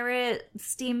 Sky pirate,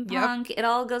 steampunk, it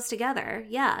all goes together.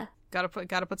 Yeah. Gotta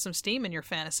put some steam in your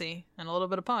fantasy and a little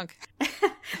bit of punk.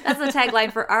 That's the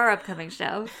tagline for our upcoming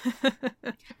show.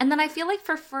 And then I feel like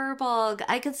for Firbolg,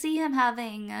 I could see him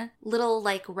having little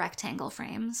like rectangle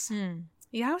frames.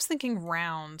 Yeah, I was thinking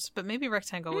round, but maybe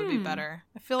rectangle would be better.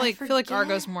 I feel like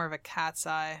Argo's more of a cat's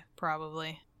eye,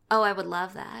 probably. Oh, I would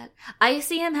love that. I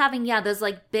see him having, those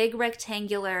like big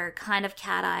rectangular kind of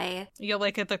cat eye. Yeah,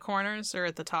 like at the corners or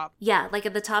at the top? Yeah, like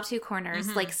at the top two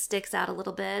corners, like sticks out a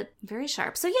little bit. Very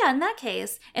sharp. So yeah, in that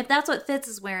case, if that's what Fitz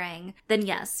is wearing, then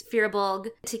yes, Firbolg,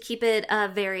 to keep it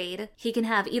varied, he can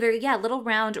have either, little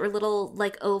round or little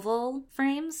like oval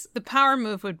frames. The power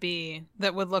move would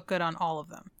look good on all of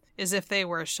them. Is if they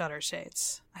were shutter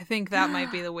shades. I think that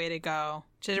might be the way to go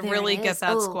to really get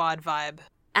that squad vibe.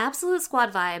 Absolute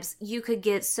squad vibes. You could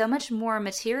get so much more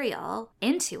material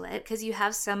into it because you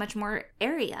have so much more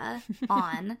area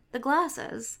on the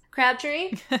glasses.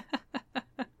 Crabtree?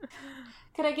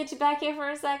 Can I get you back here for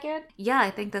a second? Yeah,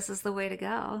 I think this is the way to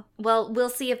go. Well, we'll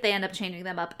see if they end up changing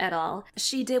them up at all.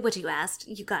 She did what you asked.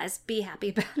 You guys, be happy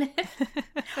about it.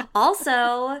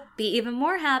 Also, be even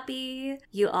more happy.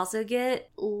 You also get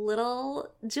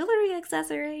little jewelry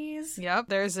accessories. Yep,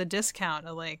 there's a discount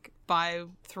of like buy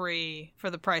 3 for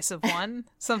the price of 1,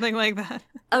 something like that.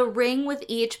 A ring with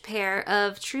each pair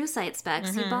of True Sight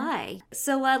specs you buy.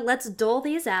 So let's dole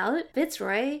these out.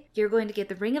 Fitzroy, you're going to get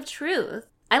the Ring of Truth.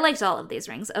 I liked all of these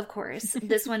rings, of course.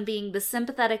 This one being the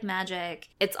sympathetic magic.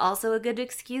 It's also a good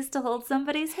excuse to hold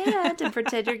somebody's hand and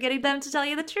pretend you're getting them to tell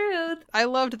you the truth. I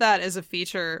loved that as a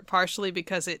feature, partially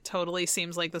because it totally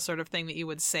seems like the sort of thing that you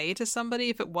would say to somebody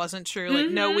if it wasn't true. Like,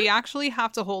 no, we actually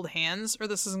have to hold hands or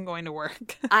this isn't going to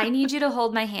work. I need you to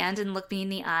hold my hand and look me in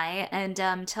the eye and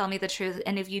tell me the truth.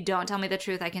 And if you don't tell me the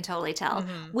truth, I can totally tell.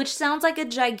 Which sounds like a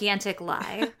gigantic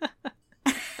lie.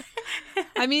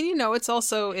 I mean, you know, it's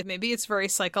also, maybe it's very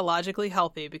psychologically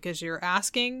healthy because you're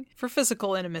asking for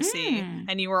physical intimacy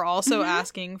and you are also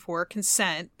asking for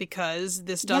consent because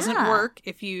this doesn't work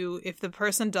if the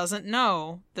person doesn't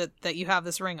know that you have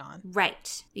this ring on.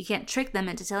 Right. You can't trick them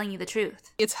into telling you the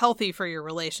truth. It's healthy for your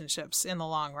relationships in the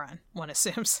long run, one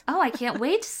assumes. Oh, I can't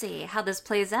wait to see how this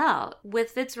plays out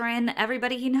with Fitzroy and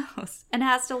everybody he knows and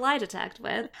has to lie detect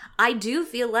with. I do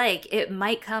feel like it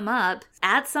might come up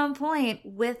at some point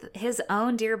with his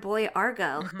own dear boy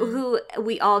Argo, who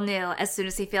we all knew as soon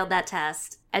as he failed that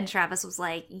test. And Travis was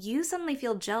like, you suddenly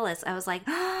feel jealous. I was like,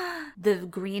 the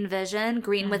green vision,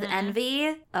 green with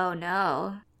envy. Oh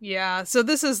no. Yeah, so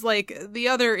this is like the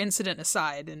other incident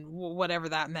aside and whatever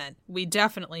that meant. We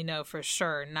definitely know for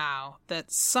sure now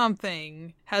that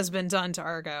something has been done to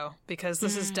Argo because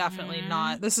this is definitely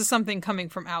not, this is something coming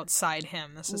from outside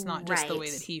him. This is not just the way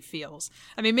that he feels.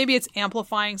 I mean, maybe it's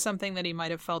amplifying something that he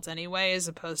might have felt anyway as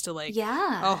opposed to like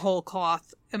a whole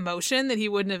cloth emotion that he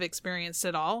wouldn't have experienced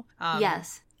at all.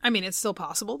 Yes. I mean, it's still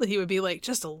possible that he would be, like,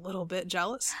 just a little bit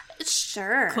jealous.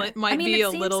 Sure. Clint might be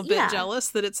a little bit jealous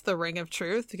that it's the Ring of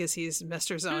Truth because he's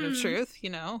Mr. Zone of Truth,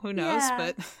 you know? Who knows?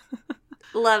 But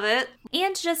love it.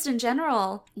 And just in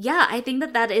general, yeah, I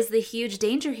think that is the huge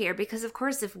danger here because, of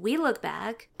course, if we look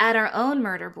back at our own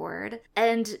murder board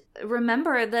and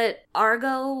remember that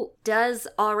Argo does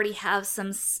already have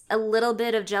a little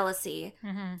bit of jealousy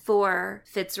for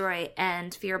Fitzroy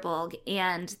and Firbolg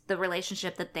and the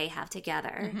relationship that they have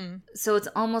together. So it's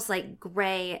almost like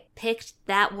Gray picked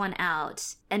that one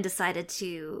out and decided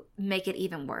to make it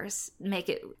even worse, make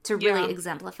it to really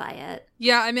exemplify it.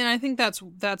 Yeah, I mean, I think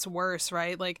that's worse,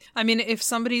 right? Like, I mean, if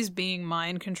somebody's being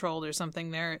mind controlled or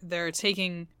something, they're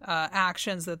taking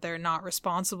actions that they're not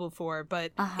responsible for.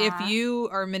 But if you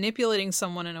are manipulating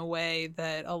someone in a way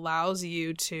that allows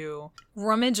you to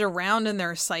rummage around in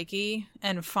their psyche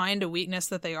and find a weakness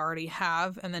that they already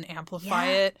have and then amplify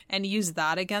it and use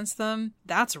that against them,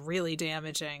 that's really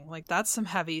damaging. Like, that's some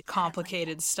heavy,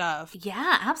 complicated stuff.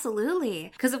 Yeah, absolutely.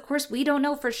 Because, of course, we don't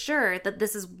know for sure that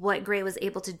this is what Gray was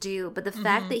able to do, but the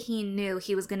fact that he knew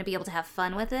he was going to be able to have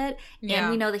fun with it, and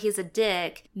we know that he's a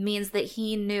dick, means that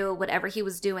he knew whatever he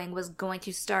was doing was going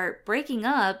to start breaking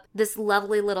up this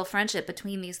lovely little friendship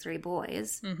between these three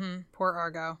boys. Poor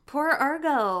Argo. Poor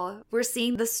Argo. We're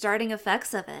seeing the starting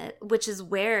effects of it, which is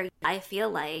where I feel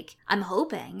like, I'm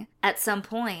hoping, at some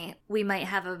point, we might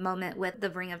have a moment with the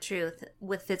Ring of Truth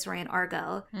with Fitzroy and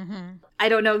Argo. I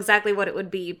don't know exactly what it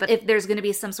would be, but if there's going to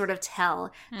be some sort of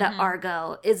tell that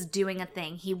Argo is doing a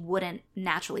thing he wouldn't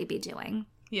naturally be doing.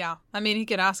 Yeah. I mean, he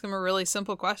could ask him a really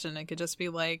simple question. It could just be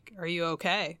like, are you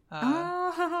okay?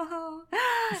 And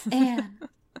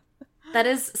that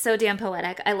is so damn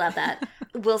poetic. I love that.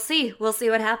 We'll see. We'll see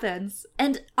what happens.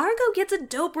 And Argo gets a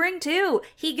dope ring, too.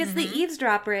 He gets the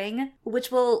eavesdrop ring,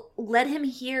 which will let him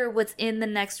hear what's in the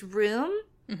next room.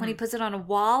 When he puts it on a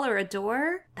wall or a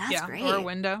door, that's great. Or a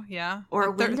window, Or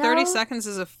a window. 30 seconds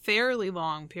is a fairly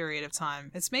long period of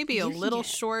time. It's maybe a little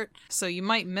short, so you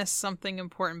might miss something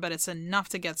important, but it's enough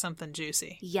to get something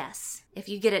juicy. Yes, if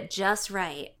you get it just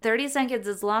right. 30 seconds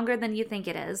is longer than you think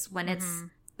it is when it's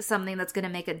something that's going to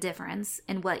make a difference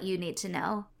in what you need to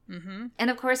know. And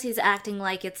of course, he's acting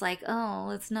like it's like, oh,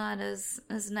 it's not as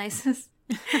nice as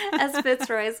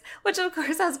Fitzroy's, which of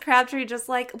course has Crabtree just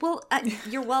like, well,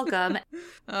 you're welcome.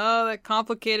 Oh, that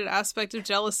complicated aspect of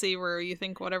jealousy where you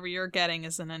think whatever you're getting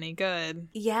isn't any good.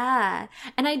 Yeah.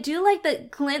 And I do like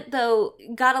that Clint, though,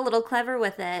 got a little clever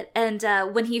with it. And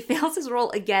when he fails his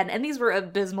role again, and these were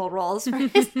abysmal roles for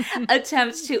his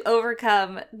attempt to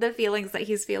overcome the feelings that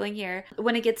he's feeling here,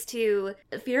 when it gets to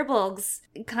Firbolg's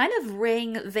kind of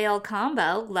ring-veil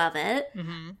combo, love it.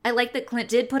 I like that Clint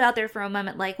did put out there for a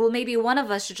moment, like, well, maybe one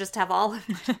of us should just have all of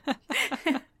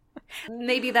it.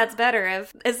 Maybe that's better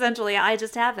if essentially I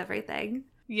just have everything.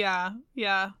 Yeah,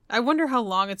 yeah. I wonder how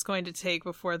long it's going to take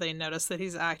before they notice that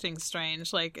he's acting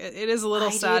strange. Like, it is a little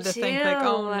sad to think, like,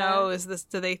 oh no,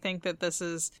 do they think that this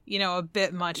is, a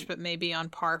bit much, but maybe on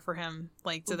par for him?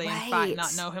 Like, do they in fact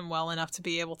not know him well enough to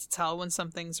be able to tell when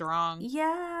something's wrong?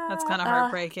 Yeah. That's kind of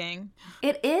heartbreaking.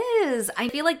 It is. I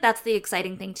feel like that's the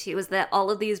exciting thing, too, is that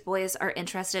all of these boys are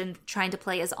interested in trying to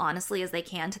play as honestly as they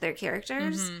can to their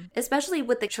characters, especially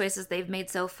with the choices they've made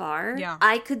so far. Yeah.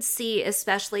 I could see,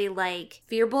 especially, like,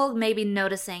 Firbolg maybe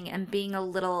noticing and being a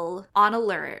little on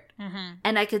alert.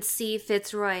 And I could see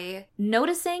Fitzroy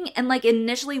noticing and, like,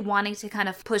 initially wanting to kind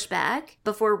of push back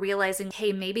before realizing,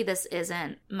 hey, maybe this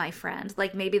isn't my friend.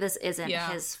 Like, maybe this isn't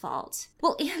his fault.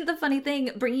 Well, and the funny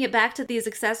thing, bringing it back to these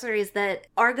accessories, that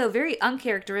Argo very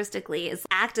uncharacteristically is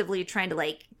actively trying to,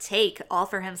 like, take all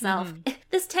for himself.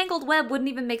 This tangled web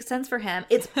wouldn't even make sense for him.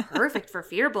 It's perfect for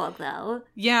Firbolg, though.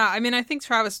 Yeah, I mean, I think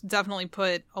Travis definitely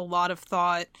put a lot of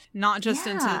thought, not just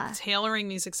into tailoring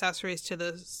these accessories to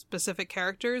the specific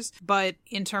characters, but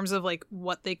in terms of, like,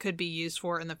 what they could be used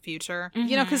for in the future.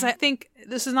 Because I think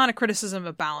this is not a criticism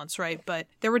of balance, right? But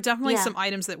there were definitely some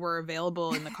items that were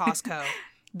available in the Costco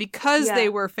because they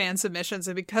were fan submissions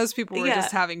and because people were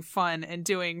just having fun and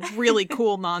doing really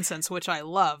cool nonsense, which I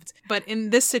loved. But in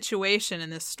this situation,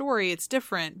 in this story, it's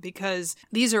different because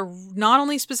these are not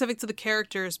only specific to the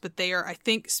characters, but they are, I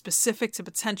think, specific to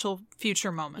potential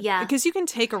future moments. Yeah. Because you can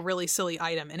take a really silly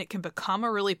item and it can become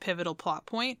a really pivotal plot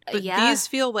point. But these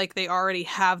feel like they already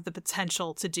have the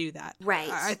potential to do that. Right.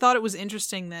 I thought it was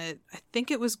interesting that, I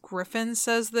think it was Griffin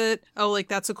says that, oh, like,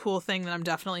 that's a cool thing that I'm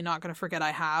definitely not going to forget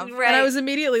I have. Right. And I was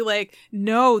immediately like,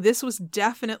 no, this was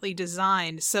definitely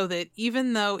designed so that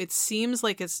even though it seems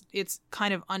like it's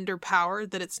kind of underpowered,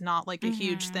 that it's not like a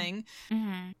huge thing,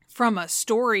 from a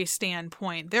story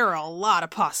standpoint, there are a lot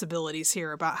of possibilities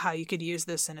here about how you could use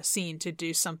this in a scene to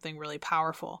do something really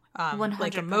powerful, 100%.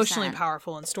 Like emotionally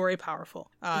powerful and story powerful.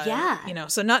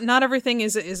 So not everything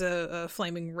is a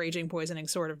flaming, raging, poisoning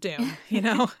sword of doom.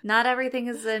 Not everything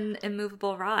is an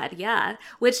immovable rod. Yeah,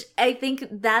 which I think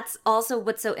that's also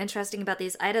what's so interesting about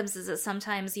these items, is that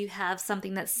sometimes you have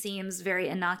something that seems very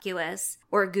innocuous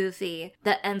or goofy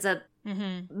that ends up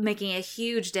making a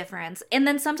huge difference. And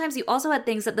then sometimes you also had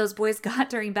things that those boys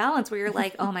got during balance where you're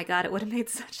like, oh my god, it would have made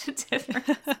such a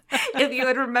difference if you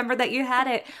had remembered that you had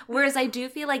it. Whereas I do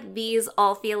feel like these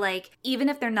all feel like, even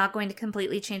if they're not going to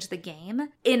completely change the game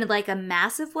in like a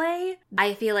massive way,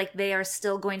 I feel like they are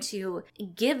still going to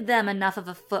give them enough of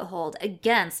a foothold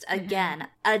against, again,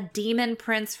 a demon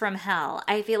prince from hell.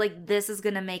 I feel like this is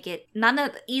going to make it,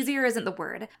 easier isn't the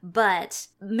word, but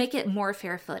make it more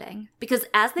fair footing. Because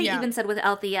as they even said with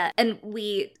Althea, and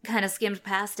we kind of skimmed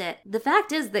past it, the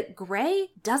fact is that Gray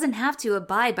doesn't have to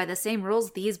abide by the same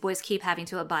rules these boys keep having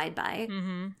to abide by.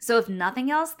 So if nothing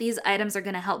else, these items are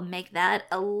going to help make that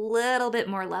a little bit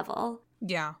more level.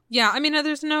 Yeah. I mean,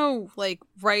 there's no, like,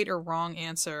 right or wrong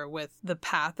answer with the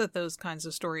path that those kinds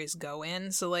of stories go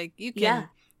in. So, like, you can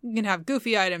have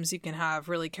goofy items, you can have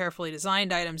really carefully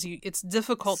designed items. It's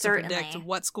difficult to predict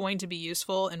what's going to be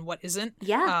useful and what isn't.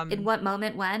 Yeah, in what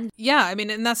moment, when. Yeah, I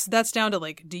mean, and that's down to,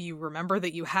 like, do you remember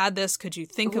that you had this? Could you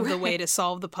think of the way to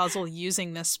solve the puzzle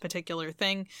using this particular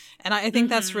thing? And I think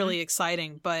that's really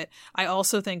exciting, but I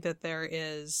also think that there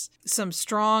is some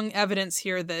strong evidence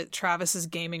here that Travis is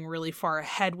gaming really far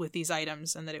ahead with these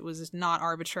items and that it was not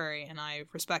arbitrary, and I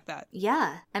respect that.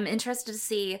 Yeah, I'm interested to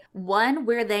see, one,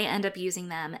 where they end up using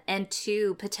them, and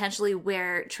two, potentially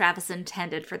where Travis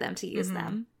intended for them to use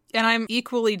them. And I'm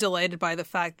equally delighted by the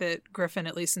fact that Griffin,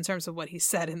 at least in terms of what he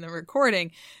said in the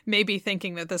recording, may be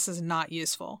thinking that this is not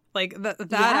useful. Like,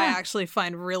 that I actually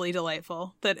find really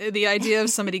delightful. That the idea of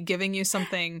somebody giving you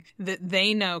something that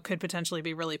they know could potentially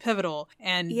be really pivotal,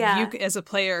 and you as a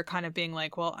player kind of being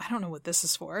like, well, I don't know what this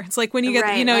is for. It's like when you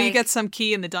get, you get some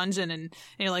key in the dungeon and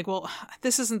you're like, well,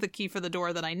 this isn't the key for the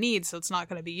door that I need, so it's not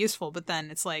going to be useful. But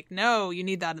then it's like, no, you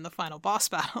need that in the final boss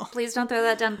battle. Please don't throw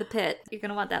that down the pit. You're going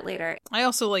to want that later. I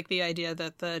also like the idea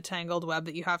that the tangled web,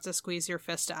 that you have to squeeze your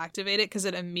fist to activate it, because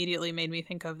it immediately made me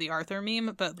think of the Arthur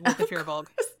meme, but with the Firbolg.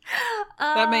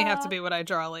 That may have to be what I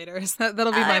draw later.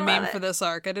 That'll be my meme for this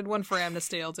arc. I did one for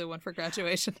Amnesty, I'll do one for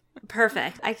graduation.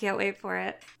 Perfect. I can't wait for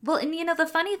it. Well, and the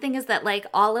funny thing is that, like,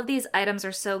 all of these items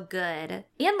are so good.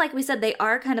 And like we said, they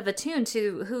are kind of attuned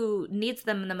to who needs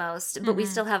them the most, but we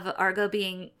still have Argo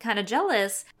being kind of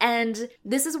jealous. And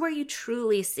this is where you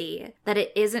truly see that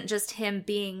it isn't just him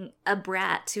being a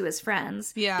brat to his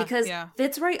friends. Because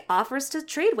Fitzroy offers to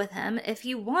trade with him if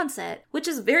he wants it, which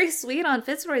is very sweet on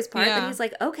Fitzroy's part. But he's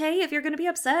like, okay, okay, if you're going to be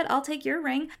upset, I'll take your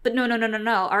ring. But no.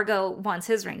 Argo wants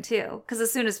his ring too. Because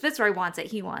as soon as Fitzroy wants it,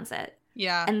 he wants it.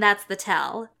 Yeah. And that's the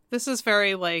tell. This is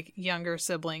very, like, younger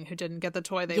sibling who didn't get the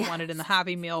toy they wanted in the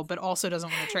Happy Meal, but also doesn't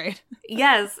want to trade.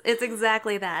 Yes, it's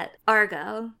exactly that.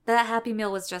 Argo, that Happy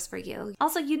Meal was just for you.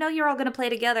 Also, you know you're all going to play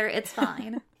together. It's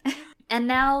fine. And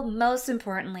now, most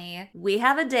importantly, we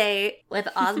have a date with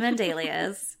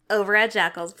Ozymandias over at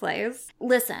Jackal's place.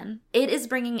 Listen, it is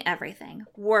bringing everything.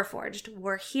 Warforged,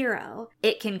 War Hero.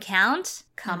 It can count?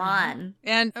 Come on.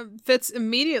 And Fitz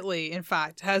immediately, in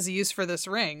fact, has use for this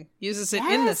ring. Uses it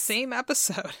in the same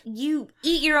episode. You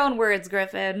eat your own words,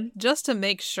 Griffin. Just to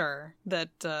make sure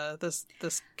that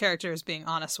this character is being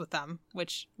honest with them,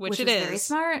 which it is. Very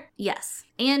smart. Yes.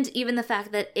 And even the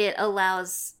fact that it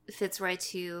allows Fitzroy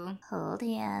to hold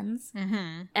hands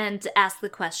and ask the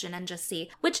question and just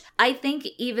see, which I think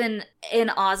even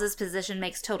in Oz's position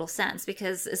makes total sense,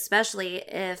 because especially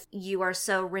if you are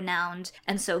so renowned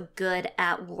and so good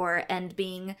at war and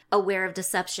being aware of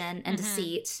deception and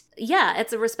deceit, yeah,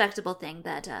 it's a respectable thing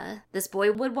that this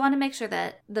boy would want to make sure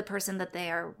that the person that they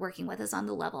are working with is on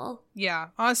the level. Yeah,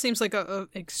 Oz seems like a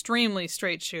extremely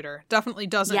straight shooter. Definitely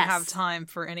doesn't have time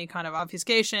for any kind of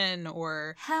obfuscation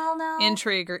or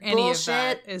intrigue or any of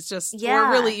that. It's just, or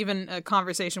really even a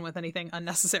conversation with anything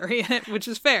unnecessary in it, which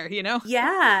is fair, you know?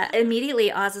 Yeah.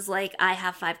 Immediately, Oz is like, I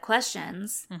have 5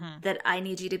 questions that I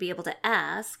need you to be able to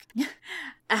ask.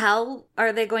 How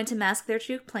are they going to mask their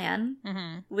true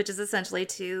plan? Which is essentially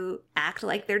to act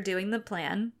like they're doing the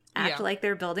plan. Act like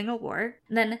they're building a war.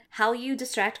 And then how you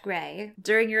distract Gray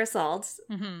during your assaults.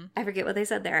 I forget what they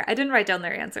said there. I didn't write down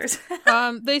their answers.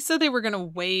 They said they were going to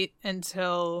wait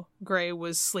until Gray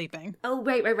was sleeping. Oh,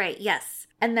 right. Yes.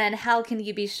 And then how can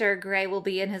you be sure Gray will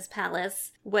be in his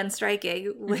palace when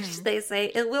striking? Which they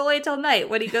say, it will wait till night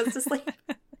when he goes to sleep.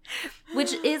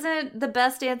 Which isn't the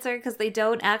best answer because they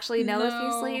don't actually know if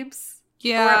he sleeps.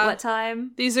 Yeah. Or at what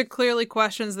time. These are clearly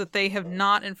questions that they have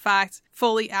not, in fact,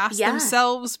 fully asked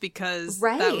themselves, because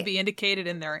that would be indicated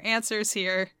in their answers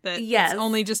here, that it's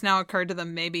only just now occurred to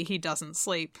them maybe he doesn't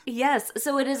sleep. Yes,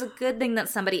 so it is a good thing that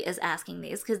somebody is asking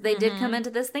these, because they did come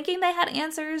into this thinking they had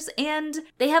answers, and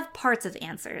they have parts of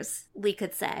answers, we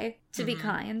could say, to be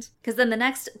kind. Because then the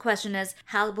next question is,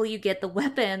 how will you get the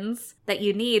weapons that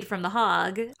you need from the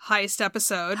hog? Heist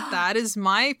episode. That is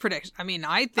my prediction. I mean,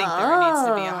 I think there needs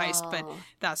to be a heist, but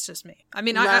that's just me. I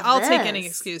mean, I'll take any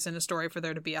excuse in a story for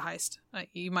there to be a heist.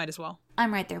 You might as well.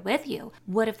 I'm right there with you.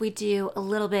 What if we do a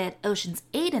little bit Ocean's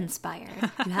 8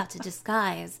 inspired? You have to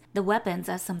disguise the weapons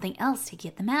as something else to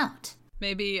get them out.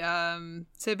 Maybe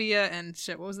Tibia and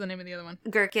what was the name of the other one?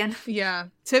 Gherkin. Yeah.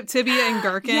 Tibia and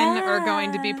Gherkin are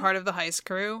going to be part of the heist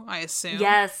crew, I assume.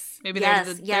 Yes. Maybe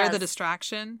they're the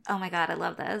distraction. Oh my god, I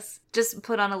love this. Just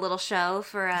put on a little show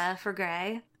for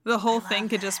Gray. The whole thing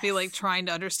could just be like trying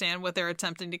to understand what they're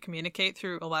attempting to communicate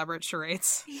through elaborate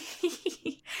charades.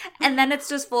 And then it's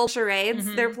just full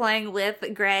charades. They're playing with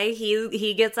Gray.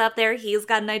 He gets up there. He's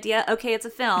got an idea. Okay, it's a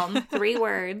film. 3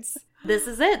 words. This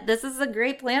is it. This is a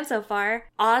great plan so far.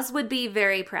 Oz would be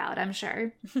very proud, I'm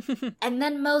sure. And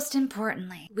then most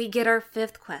importantly, we get our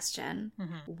 5th question.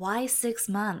 Why 6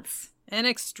 months? An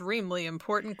extremely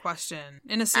important question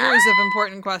in a series of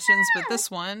important questions, but this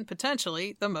one,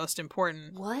 potentially, the most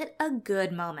important. What a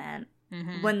good moment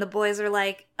when the boys are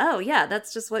like, oh yeah,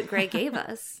 that's just what Gray gave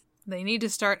us. They need to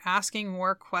start asking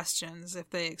more questions if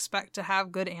they expect to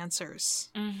have good answers.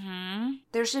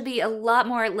 There should be a lot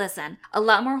more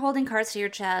holding cards to your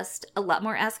chest, a lot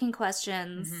more asking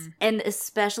questions, and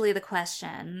especially the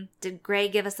question, did Gray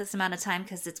give us this amount of time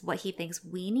because it's what he thinks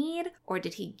we need? Or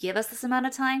did he give us this amount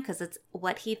of time because it's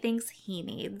what he thinks he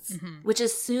needs? Which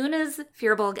as soon as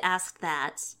Firbolg asked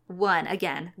that, 1,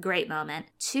 again, great moment.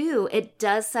 2, it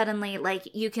does suddenly,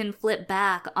 like, you can flip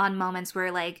back on moments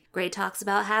where, like, Gray talks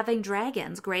about having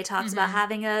dragons. Gray talks about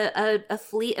having a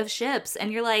fleet of ships.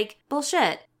 And you're like,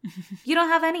 bullshit. You don't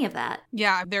have any of that.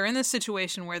 Yeah, they're in this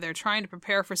situation where they're trying to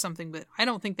prepare for something, but I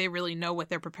don't think they really know what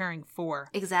they're preparing for.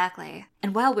 Exactly.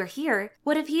 And while we're here,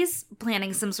 what if he's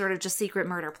planning some sort of just secret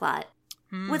murder plot?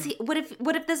 What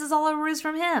if this is all a ruse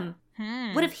from him?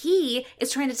 What if he is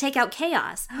trying to take out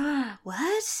Chaos?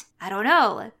 What? I don't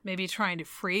know. Maybe trying to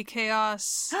free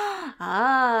Chaos.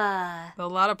 A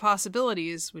lot of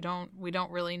possibilities. We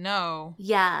don't really know.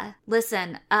 Yeah.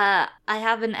 Listen, I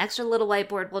have an extra little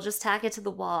whiteboard. We'll just tack it to the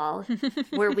wall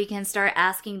where we can start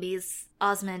asking these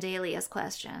Ozymandias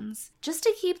questions just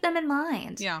to keep them in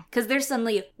mind. Yeah. Because there's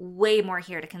suddenly way more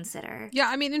here to consider. Yeah,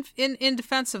 I mean, in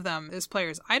defense of them as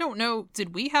players, I don't know,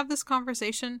 did we have this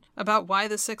conversation about why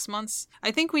the 6 months? I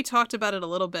think we talked about it a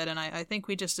little bit, and I think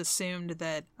we just assumed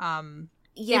that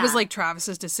it was like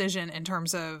Travis's decision in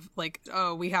terms of like,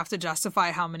 oh, we have to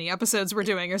justify how many episodes we're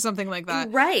doing or something like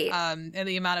that. Right. And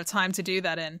the amount of time to do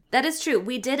that in. That is true.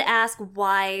 We did ask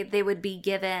why they would be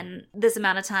given this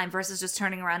amount of time versus just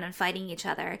turning around and fighting each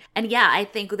other. And yeah, I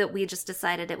think that we just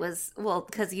decided it was, well,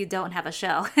 because you don't have a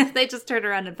show. They just turn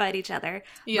around and fight each other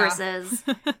versus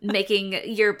making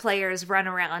your players run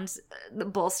around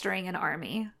bolstering an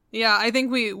army. Yeah, I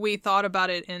think we thought about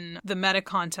it in the meta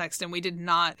context, and we did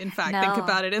not, in fact, think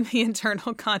about it in the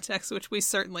internal context, which we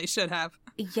certainly should have.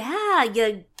 Yeah,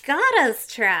 you got us,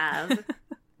 Trav.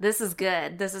 This is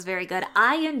good. This is very good.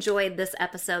 I enjoyed this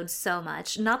episode so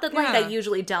much. Not that, like, I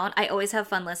usually don't. I always have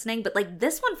fun listening, but, like,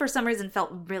 this one, for some reason, felt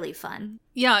really fun.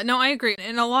 Yeah, no, I agree.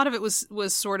 And a lot of it was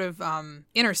sort of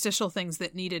interstitial things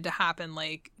that needed to happen.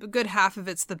 Like, a good half of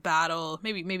it's the battle,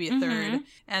 maybe a third,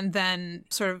 and then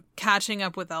sort of catching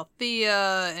up with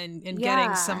Althea and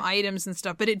getting some items and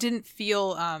stuff. But it didn't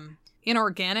feel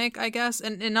inorganic, I guess,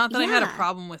 and not that I had a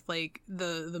problem with like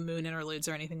the moon interludes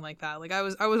or anything like that. Like I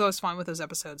was always fine with those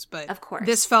episodes, but of course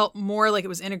this felt more like it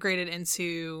was integrated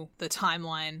into the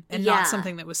timeline and not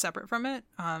something that was separate from it.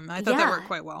 I thought that worked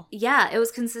quite well. Yeah, it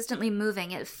was consistently moving.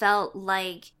 It felt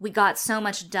like we got so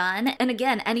much done, and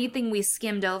again, anything we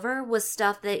skimmed over was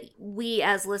stuff that we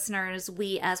as listeners,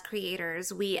 we as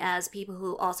creators, we as people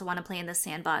who also want to play in the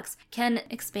sandbox can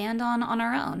expand on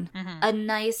our own. A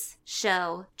nice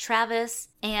show. Travis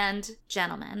and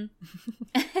gentlemen.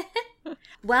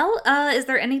 Well, is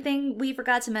there anything we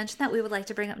forgot to mention that we would like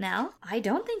to bring up now? I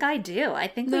don't think I do. I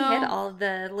think we hit all of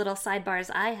the little sidebars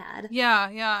I had.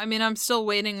 Yeah. I mean, I'm still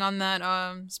waiting on that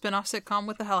spin-off sitcom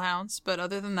with the Hellhounds, but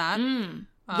other than that...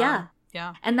 Yeah.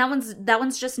 Yeah. And that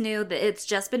one's just new. It's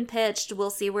just been pitched. We'll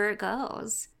see where it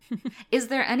goes. Is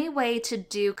there any way to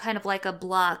do kind of like a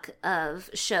block of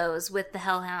shows with the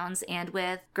Hellhounds and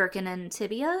with Gherkin and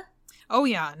Tibia? Oh,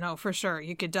 yeah. No, for sure.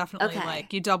 You could definitely,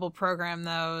 like, you double program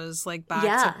those, like, back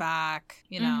to back.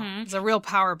 You know, there's a real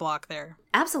power block there.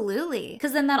 Absolutely.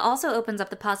 Because then that also opens up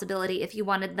the possibility if you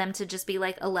wanted them to just be,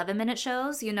 like, 11-minute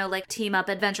shows, you know, like Team Up,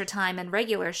 Adventure Time, and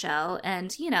regular show.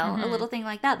 And, you know, a little thing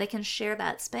like that. They can share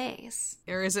that space.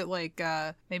 Or is it like,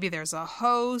 maybe there's a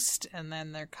host, and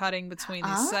then they're cutting between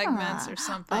these segments or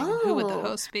something? Who would the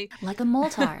host be? Like a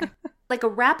Moltar. Like a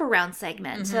wraparound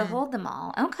segment to hold them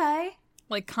all. Okay.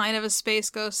 Like kind of a Space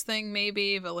Ghost thing,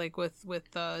 maybe, but like with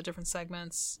different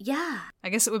segments. Yeah. I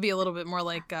guess it would be a little bit more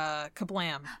like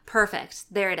Kablam.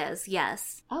 Perfect. There it is.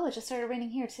 Yes. Oh, it just started raining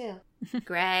here too.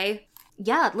 Gray.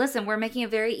 Yeah, listen, we're making it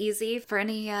very easy for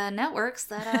any networks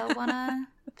that want to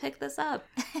pick this up.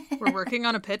 We're working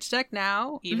on a pitch deck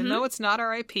now. Even though it's not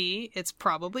our IP, it's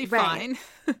probably fine.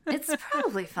 It's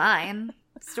probably fine.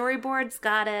 Storyboard's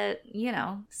got it, you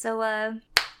know. So,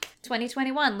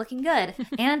 2021, looking good.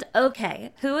 And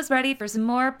okay, who is ready for some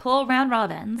more poll round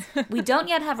robins? We don't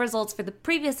yet have results for the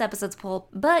previous episode's poll,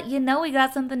 but you know we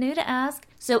got something new to ask.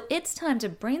 So it's time to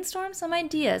brainstorm some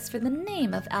ideas for the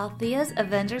name of Althea's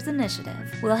Avengers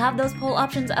Initiative. We'll have those poll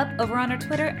options up over on our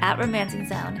Twitter at Romancing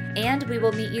Zone. And we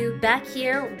will meet you back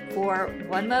here for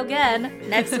one mo again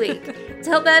next week.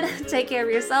 Till then, take care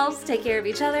of yourselves, take care of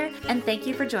each other, and thank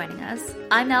you for joining us.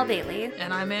 I'm Nell Bailey.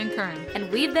 And I'm Ann Kern.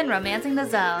 And we've been Romancing the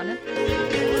Zone.